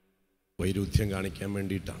വൈരുദ്ധ്യം കാണിക്കാൻ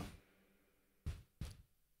വേണ്ടിയിട്ടാണ്.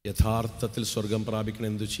 യഥാർത്ഥത്തിൽ സ്വർഗം പ്രാപിക്കണം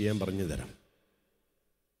എന്തു ചെയ്യാൻ പറഞ്ഞു തരാം.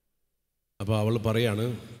 അപ്പോൾ അവൾ പറയാണ്,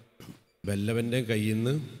 വല്ലവൻ്റെ കയ്യിൽ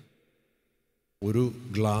നിന്ന് ഒരു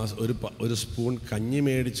ഗ്ലാസ് ഒരു സ്പൂൺ കഞ്ഞി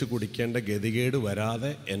മേടിച്ച് കുടിക്കേണ്ട ഗതികേട്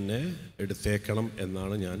വരാതെ എന്നെ എടുത്തേക്കണം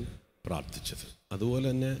എന്നാണ് ഞാൻ പ്രാർത്ഥിച്ചത്. അതുപോലെ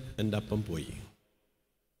തന്നെ എൻ്റെ അപ്പം പോയി.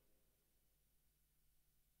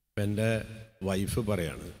 അപ്പം എൻ്റെ വൈഫ്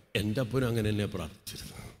പറയാണ്, എൻ്റെ അപ്പനും അങ്ങനെ തന്നെ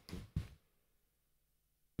പ്രാർത്ഥിച്ചിരുന്നു.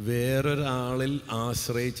 വേറൊരാളിൽ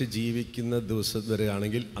ആശ്രയിച്ച് ജീവിക്കുന്ന ദിവസം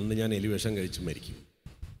വരികയാണെങ്കിൽ അന്ന് ഞാൻ എലിവേഷം കഴിച്ച് മരിക്കും.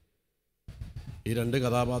 ഈ 2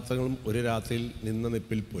 കഥാപാത്രങ്ങളും ഒരു രാത്രിയിൽ നിന്ന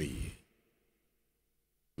നിപ്പിൽ പോയി.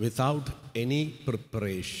 Without any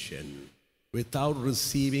preparation, without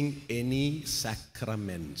receiving any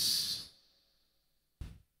sacraments.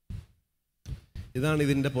 ഇതാണ്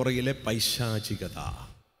ഇതിൻ്റെ പുറകിലെ പൈശാചികത.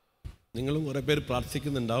 നിങ്ങളും കുറേ പേര്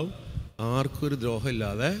പ്രാർത്ഥിക്കുന്നുണ്ടാവും, ആർക്കും ഒരു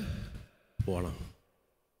ദ്രോഹമില്ലാതെ പോകണം.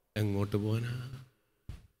 എങ്ങോട്ട് പോകാനാ?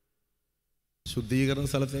 ശുദ്ധീകരണ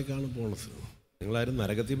സ്ഥലത്തേക്കാണ് പോണത്. നിങ്ങളാരും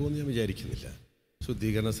നരകത്തിൽ പോകുന്ന ഞാൻ വിചാരിക്കുന്നില്ല.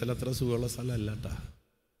 ശുദ്ധീകരണ സ്ഥലം അത്ര സുഖമുള്ള സ്ഥലമല്ല കേട്ടാ.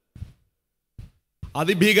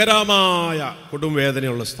 അതിഭീകരമായ കൊടും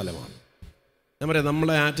വേദനയുള്ള സ്ഥലമാണ്. ഞാൻ പറയാം,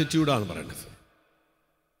 നമ്മളെ ആറ്റിറ്റ്യൂഡാണ് പറയേണ്ടത്.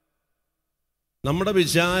 നമ്മുടെ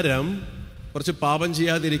വിചാരം കുറച്ച് പാപം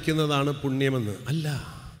ചെയ്യാതിരിക്കുന്നതാണ് പുണ്യമെന്ന് അല്ല.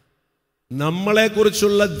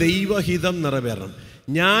 നമ്മളെക്കുറിച്ചുള്ള ദൈവഹിതം നിറവേറണം.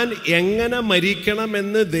 ഞാൻ എങ്ങനെ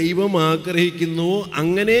മരിക്കണമെന്ന് ദൈവം ആഗ്രഹിക്കുന്നു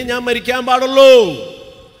അങ്ങനെ ഞാൻ മരിക്കാൻ പാടുള്ളൂ.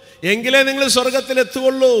 എങ്കിലേ നിങ്ങൾ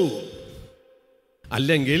സ്വർഗത്തിലെത്തുകയുള്ളൂ.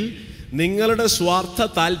 അല്ലെങ്കിൽ നിങ്ങളുടെ സ്വാർത്ഥ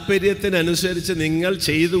താല്പര്യത്തിനനുസരിച്ച് നിങ്ങൾ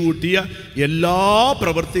ചെയ്തു കൂട്ടിയ എല്ലാ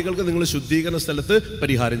പ്രവൃത്തികൾക്കും നിങ്ങൾ ശുദ്ധീകരണ സ്ഥലത്ത്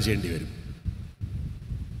പരിഹാരം ചെയ്യേണ്ടി വരും.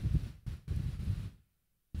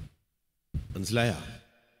 മനസ്സിലായ?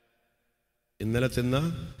 ഇന്നലെ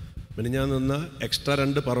ഞാൻ നിന്ന എക്സ്ട്രാ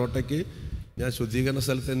 2 പൊറോട്ടയ്ക്ക് ഞാൻ ശുദ്ധീകരണ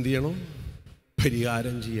സ്ഥലത്ത് എന്ത് ചെയ്യണം?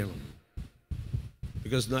 പരിഹാരം ചെയ്യണം.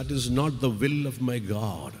 Because that is not the will of my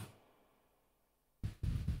God.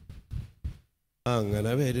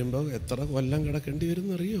 അങ്ങനെ വരുമ്പോൾ എത്ര കൊല്ലം കിടക്കേണ്ടി വരും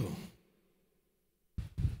എന്നറിയോ?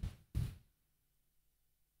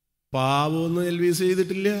 പാവമൊന്നും എൽവീസ്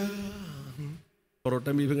ചെയ്തിട്ടില്ല.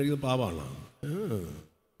 പൊറോട്ടയും ബീഫും കഴിക്കുന്ന പാവമാണ്.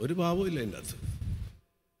 ഒരു പാപവും ഇല്ല എൻ്റെ അകത്ത്.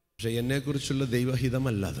 പക്ഷെ എന്നെക്കുറിച്ചുള്ള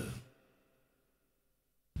ദൈവഹിതമല്ല അത്.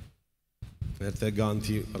 നേരത്തെ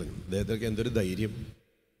ഗാന്ധി പറഞ്ഞു, അദ്ദേഹത്തൊക്കെ എന്തൊരു ധൈര്യം,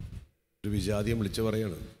 ഒരു വിജാതിയം വിളിച്ചു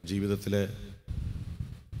പറയാണ് ജീവിതത്തിലെ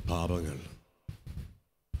പാപങ്ങൾ.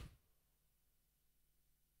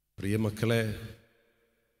 പ്രിയ മക്കളെ,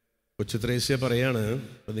 കൊച്ചു ത്രേസ്യ പറയാണ്,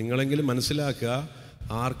 നിങ്ങളെങ്കിലും മനസ്സിലാക്കുക,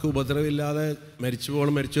 ആർക്കും ഉപദ്രവമില്ലാതെ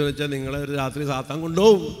മരിച്ചു വെച്ചാൽ നിങ്ങളെ ഒരു രാത്രി സാത്താൻ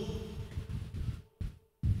കൊണ്ടുപോകും.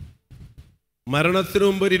 മരണത്തിന്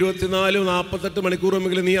മുമ്പ് ഒരു 24-48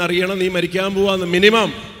 മണിക്കൂറെങ്കിലും നീ അറിയണം നീ മരിക്കാൻ പോവാന്ന്,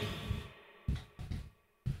 മിനിമം.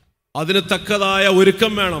 അതിന് തക്കതായ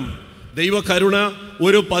ഒരുക്കം വേണം. ദൈവകരുണ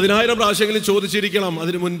ഒരു 10,000 പ്രാവശ്യമെങ്കിലും ചോദിച്ചിരിക്കണം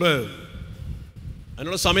അതിനു മുൻപ്.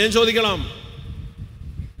 അതിനുള്ള സമയം ചോദിക്കണം.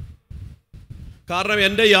 കാരണം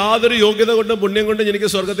എൻ്റെ യാതൊരു യോഗ്യത കൊണ്ടും പുണ്യം കൊണ്ടും എനിക്ക്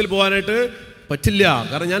സ്വർഗത്തിൽ പോകാനായിട്ട് പറ്റില്ല.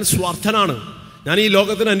 കാരണം ഞാൻ സ്വാർത്ഥനാണ്. ഞാൻ ഈ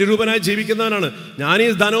ലോകത്തിന് അനുരൂപനായി ജീവിക്കുന്നവനാണ്. ഞാൻ ഈ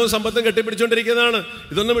ധനവും സമ്പത്തും കെട്ടിപ്പിടിച്ചുകൊണ്ടിരിക്കുന്നതാണ്.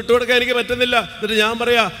 ഇതൊന്നും വിട്ടുകൊടുക്കാൻ എനിക്ക് പറ്റുന്നില്ല. എന്നിട്ട് ഞാൻ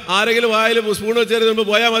പറയാ ആരെങ്കിലും വായിൽ സ്പൂൺ വെച്ചേര് മുമ്പ്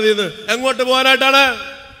പോയാൽ മതി എന്ന്. എങ്ങോട്ട് പോകാനായിട്ടാണ്?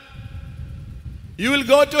 You will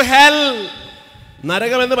go to hell.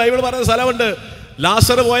 നരകം എന്ന് ബൈബിൾ പറയുന്ന സ്ഥലമുണ്ട്.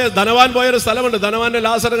 ലാസർ പോയ ധനവാൻ പോയൊരു സ്ഥലമുണ്ട്. ധനവാന്റെ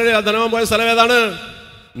ലാസർ കഴിയാ ധനവാൻ പോയ സ്ഥലം ഏതാണ്?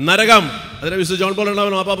 നരകം. അതിനെ വിശുദ്ധ ജോൺ പോൾ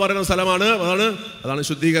ഉണ്ടാവുന്ന മാപ്പ പറയുന്ന സ്ഥലമാണ്. അതാണ്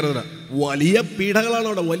ശുദ്ധീകരണ. വലിയ പീഠകളാണ്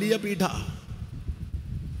അവിടെ, വലിയ പീഠ.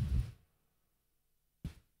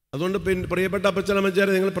 അതുകൊണ്ട് പ്രിയപ്പെട്ട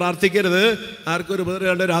അപ്പച്ചനമ്മച്ചാരെ, നിങ്ങൾ പ്രാർത്ഥിക്കരുത് ആർക്കും ഒരു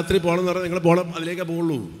ഉപദ്രവം രാത്രി പോകണം എന്ന് പറഞ്ഞാൽ നിങ്ങൾ പോകണം, അതിലേക്കേ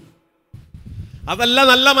പോകുള്ളൂ. അതല്ല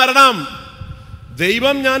നല്ല മരണം.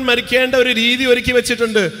 ദൈവം ഞാൻ മരിക്കേണ്ട ഒരു രീതി ഒരുക്കി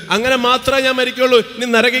വെച്ചിട്ടുണ്ട്. അങ്ങനെ മാത്രമേ ഞാൻ മരിക്കുള്ളൂ. ഇനി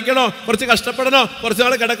നരകിക്കണോ, കുറച്ച് കഷ്ടപ്പെടണോ, കുറച്ച്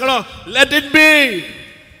നാൾ കിടക്കണോ, ലെറ്റ് ഇറ്റ് ബി.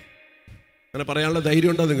 അങ്ങനെ പറയാനുള്ള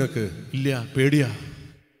ധൈര്യം ഉണ്ടോ നിങ്ങൾക്ക്? ഇല്ല, പേടിയാ.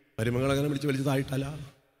 മരുമകൾ അങ്ങനെ വലിച്ചതായിട്ടല്ല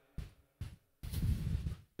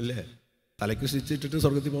അല്ലേ? തലയ്ക്ക് സ്റ്റിച്ചിട്ടിട്ട്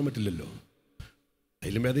സ്വർഗത്തിൽ പോകാൻ പറ്റില്ലല്ലോ.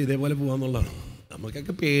 അതിലും ഭേദം ഇതേപോലെ പോകാന്നുള്ളതാണ്.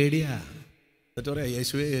 നമുക്കൊക്കെ പേടിയാ. എന്നിട്ട് പറയാം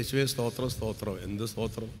യേശുവേ യേശുവേ സ്തോത്രം സ്തോത്രം. എന്ത്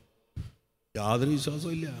സ്തോത്രം? യാതൊരു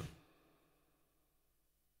വിശ്വാസവും ഇല്ല.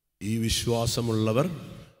 ഈ വിശ്വാസമുള്ളവർ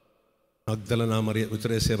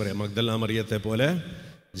മഗ്ദലന മറിയത്തെ പോലെ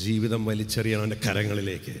ജീവിതം വലിച്ചെറിയണം അവൻ്റെ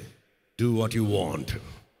കരങ്ങളിലേക്ക്. Do what you want,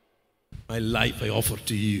 my life I offer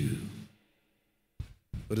to you.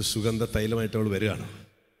 ഒരു സുഗന്ധ തൈലമായിട്ട് അവൾ വരികയാണ്.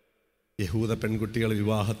 യഹൂദ പെൺകുട്ടികൾ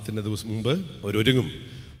വിവാഹത്തിൻ്റെ ദിവസം മുമ്പ് അവരൊരുങ്ങും.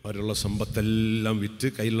 അവരുള്ള സമ്പത്തെല്ലാം വിറ്റ്,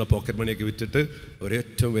 കയ്യിലുള്ള പോക്കറ്റ് മണിയൊക്കെ വിറ്റിട്ട്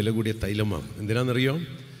ഒരേറ്റവും വില കൂടിയ തൈലം വാങ്ങും. എന്തിനാണെന്നറിയോ?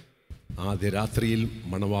 ആദ്യ രാത്രിയിൽ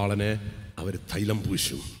മണവാളനെ അവർ തൈലം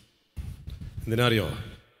പൂശും. എന്തിനറിയോ?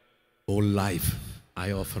 All life I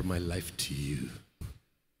offer my life to you,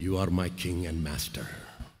 you are my king and master.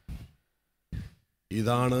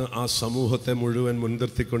 ഇതാണ് ആ സമൂഹത്തെ മുഴുവൻ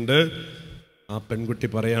മുൻനിർത്തിക്കൊണ്ട് ആ പെൺകുട്ടി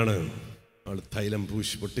പറയാണ്. അവൾ തൈലം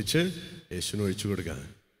പൊട്ടിച്ച് യേശുവിന് ഒഴിച്ചു കൊടുക്കുക.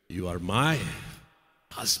 You are my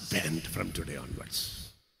husband from today onwards.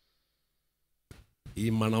 ഈ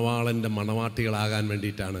മണവാളൻ്റെ മണവാട്ടികളാകാൻ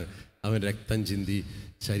വേണ്ടിയിട്ടാണ് അവൻ രക്തം ചിന്തി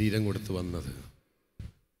ശരീരം കൊടുത്തു വന്നത്.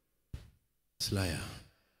 മനസ്സിലായ?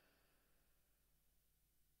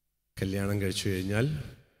 കല്യാണം കഴിച്ചു കഴിഞ്ഞാൽ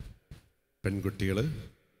പെൺകുട്ടികൾ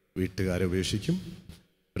വീട്ടുകാരെ ഉപേക്ഷിക്കും.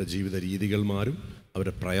 അവരുടെ ജീവിത രീതികൾ മാറും,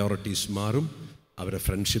 അവരുടെ പ്രയോറിറ്റീസ് മാറും, അവരുടെ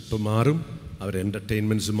ഫ്രണ്ട്ഷിപ്പ് മാറും, അവരുടെ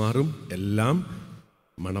എൻ്റർടൈൻമെൻറ്റ്സ് മാറും. എല്ലാം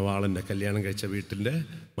മണവാളൻ്റെ കല്യാണം കഴിച്ച വീട്ടിൻ്റെ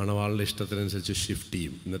മണവാളൻ്റെ ഇഷ്ടത്തിനനുസരിച്ച് ഷിഫ്റ്റ്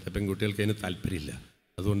ചെയ്യും. ഇന്നത്തെ പെൺകുട്ടികൾക്ക് അതിന് താല്പര്യമില്ല.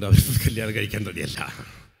 അതുകൊണ്ട് അവർ കല്യാണം കഴിക്കാൻ റെഡിയല്ല.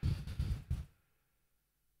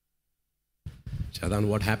 പക്ഷെ അതാണ്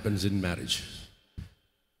വാട്ട് ഹാപ്പൻസ് ഇൻ മാരേജ്.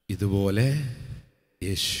 ഇതുപോലെ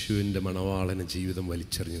യേശുവിൻ്റെ മണവാളന് ജീവിതം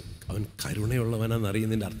വലിച്ചെറിഞ്ഞു. അവൻ കരുണയുള്ളവനാണെന്ന്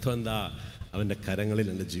അറിയുന്നതിൻ്റെ അർത്ഥം എന്താ? അവൻ്റെ കരങ്ങളിൽ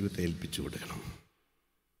എൻ്റെ ജീവിതത്തെ ഏൽപ്പിച്ചു കൊടുക്കണം.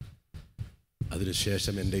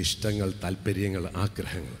 അതിനുശേഷം എൻ്റെ ഇഷ്ടങ്ങൾ, താല്പര്യങ്ങൾ,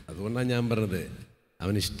 ആഗ്രഹങ്ങൾ. അതുകൊണ്ടാണ് ഞാൻ പറഞ്ഞത്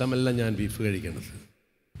അവന് ഇഷ്ടമല്ല ഞാൻ ബീഫ് കഴിക്കണത്.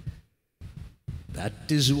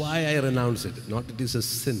 That is Y I റെനൗൺസ് it, not it is A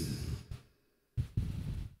sin.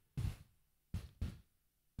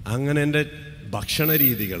 അങ്ങനെ എൻ്റെ ഭക്ഷണ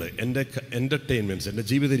രീതികൾ, എൻ്റെ എൻ്റർടൈൻമെൻറ്റ്സ്, എൻ്റെ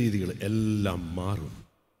ജീവിത രീതികൾ എല്ലാം മാറും.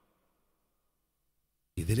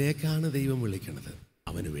 ഇതിലേക്കാണ് ദൈവം വിളിക്കുന്നത്,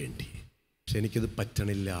 അവന് വേണ്ടി. പക്ഷെ എനിക്കിത്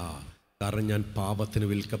പറ്റണില്ല. കാരണം ഞാൻ പാപത്തിന്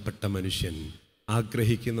വിൽക്കപ്പെട്ട മനുഷ്യൻ.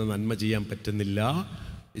 ആഗ്രഹിക്കുന്ന നന്മ ചെയ്യാൻ പറ്റുന്നില്ല,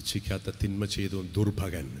 ഇച്ഛിക്കാത്ത തിന്മ ചെയ്തു.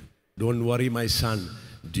 ദുർഭകൻ. Don't worry my son,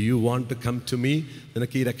 do you want to come to me?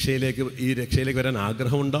 നിനക്ക് ഈ രക്ഷയിലേക്ക് വരാൻ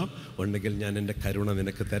ആഗ്രഹമുണ്ടോ? ഉണ്ടെങ്കിൽ ഞാൻ എൻ്റെ കരുണ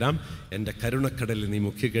നിനക്ക് തരാം. എൻ്റെ കരുണക്കടലിൽ നീ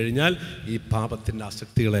മുക്കിക്കഴിഞ്ഞാൽ ഈ പാപത്തിൻ്റെ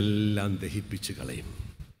ആസക്തികളെല്ലാം ദഹിപ്പിച്ച് കളയും.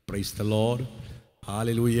 Praise the Lord.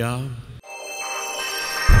 ഹല്ലേലൂയ.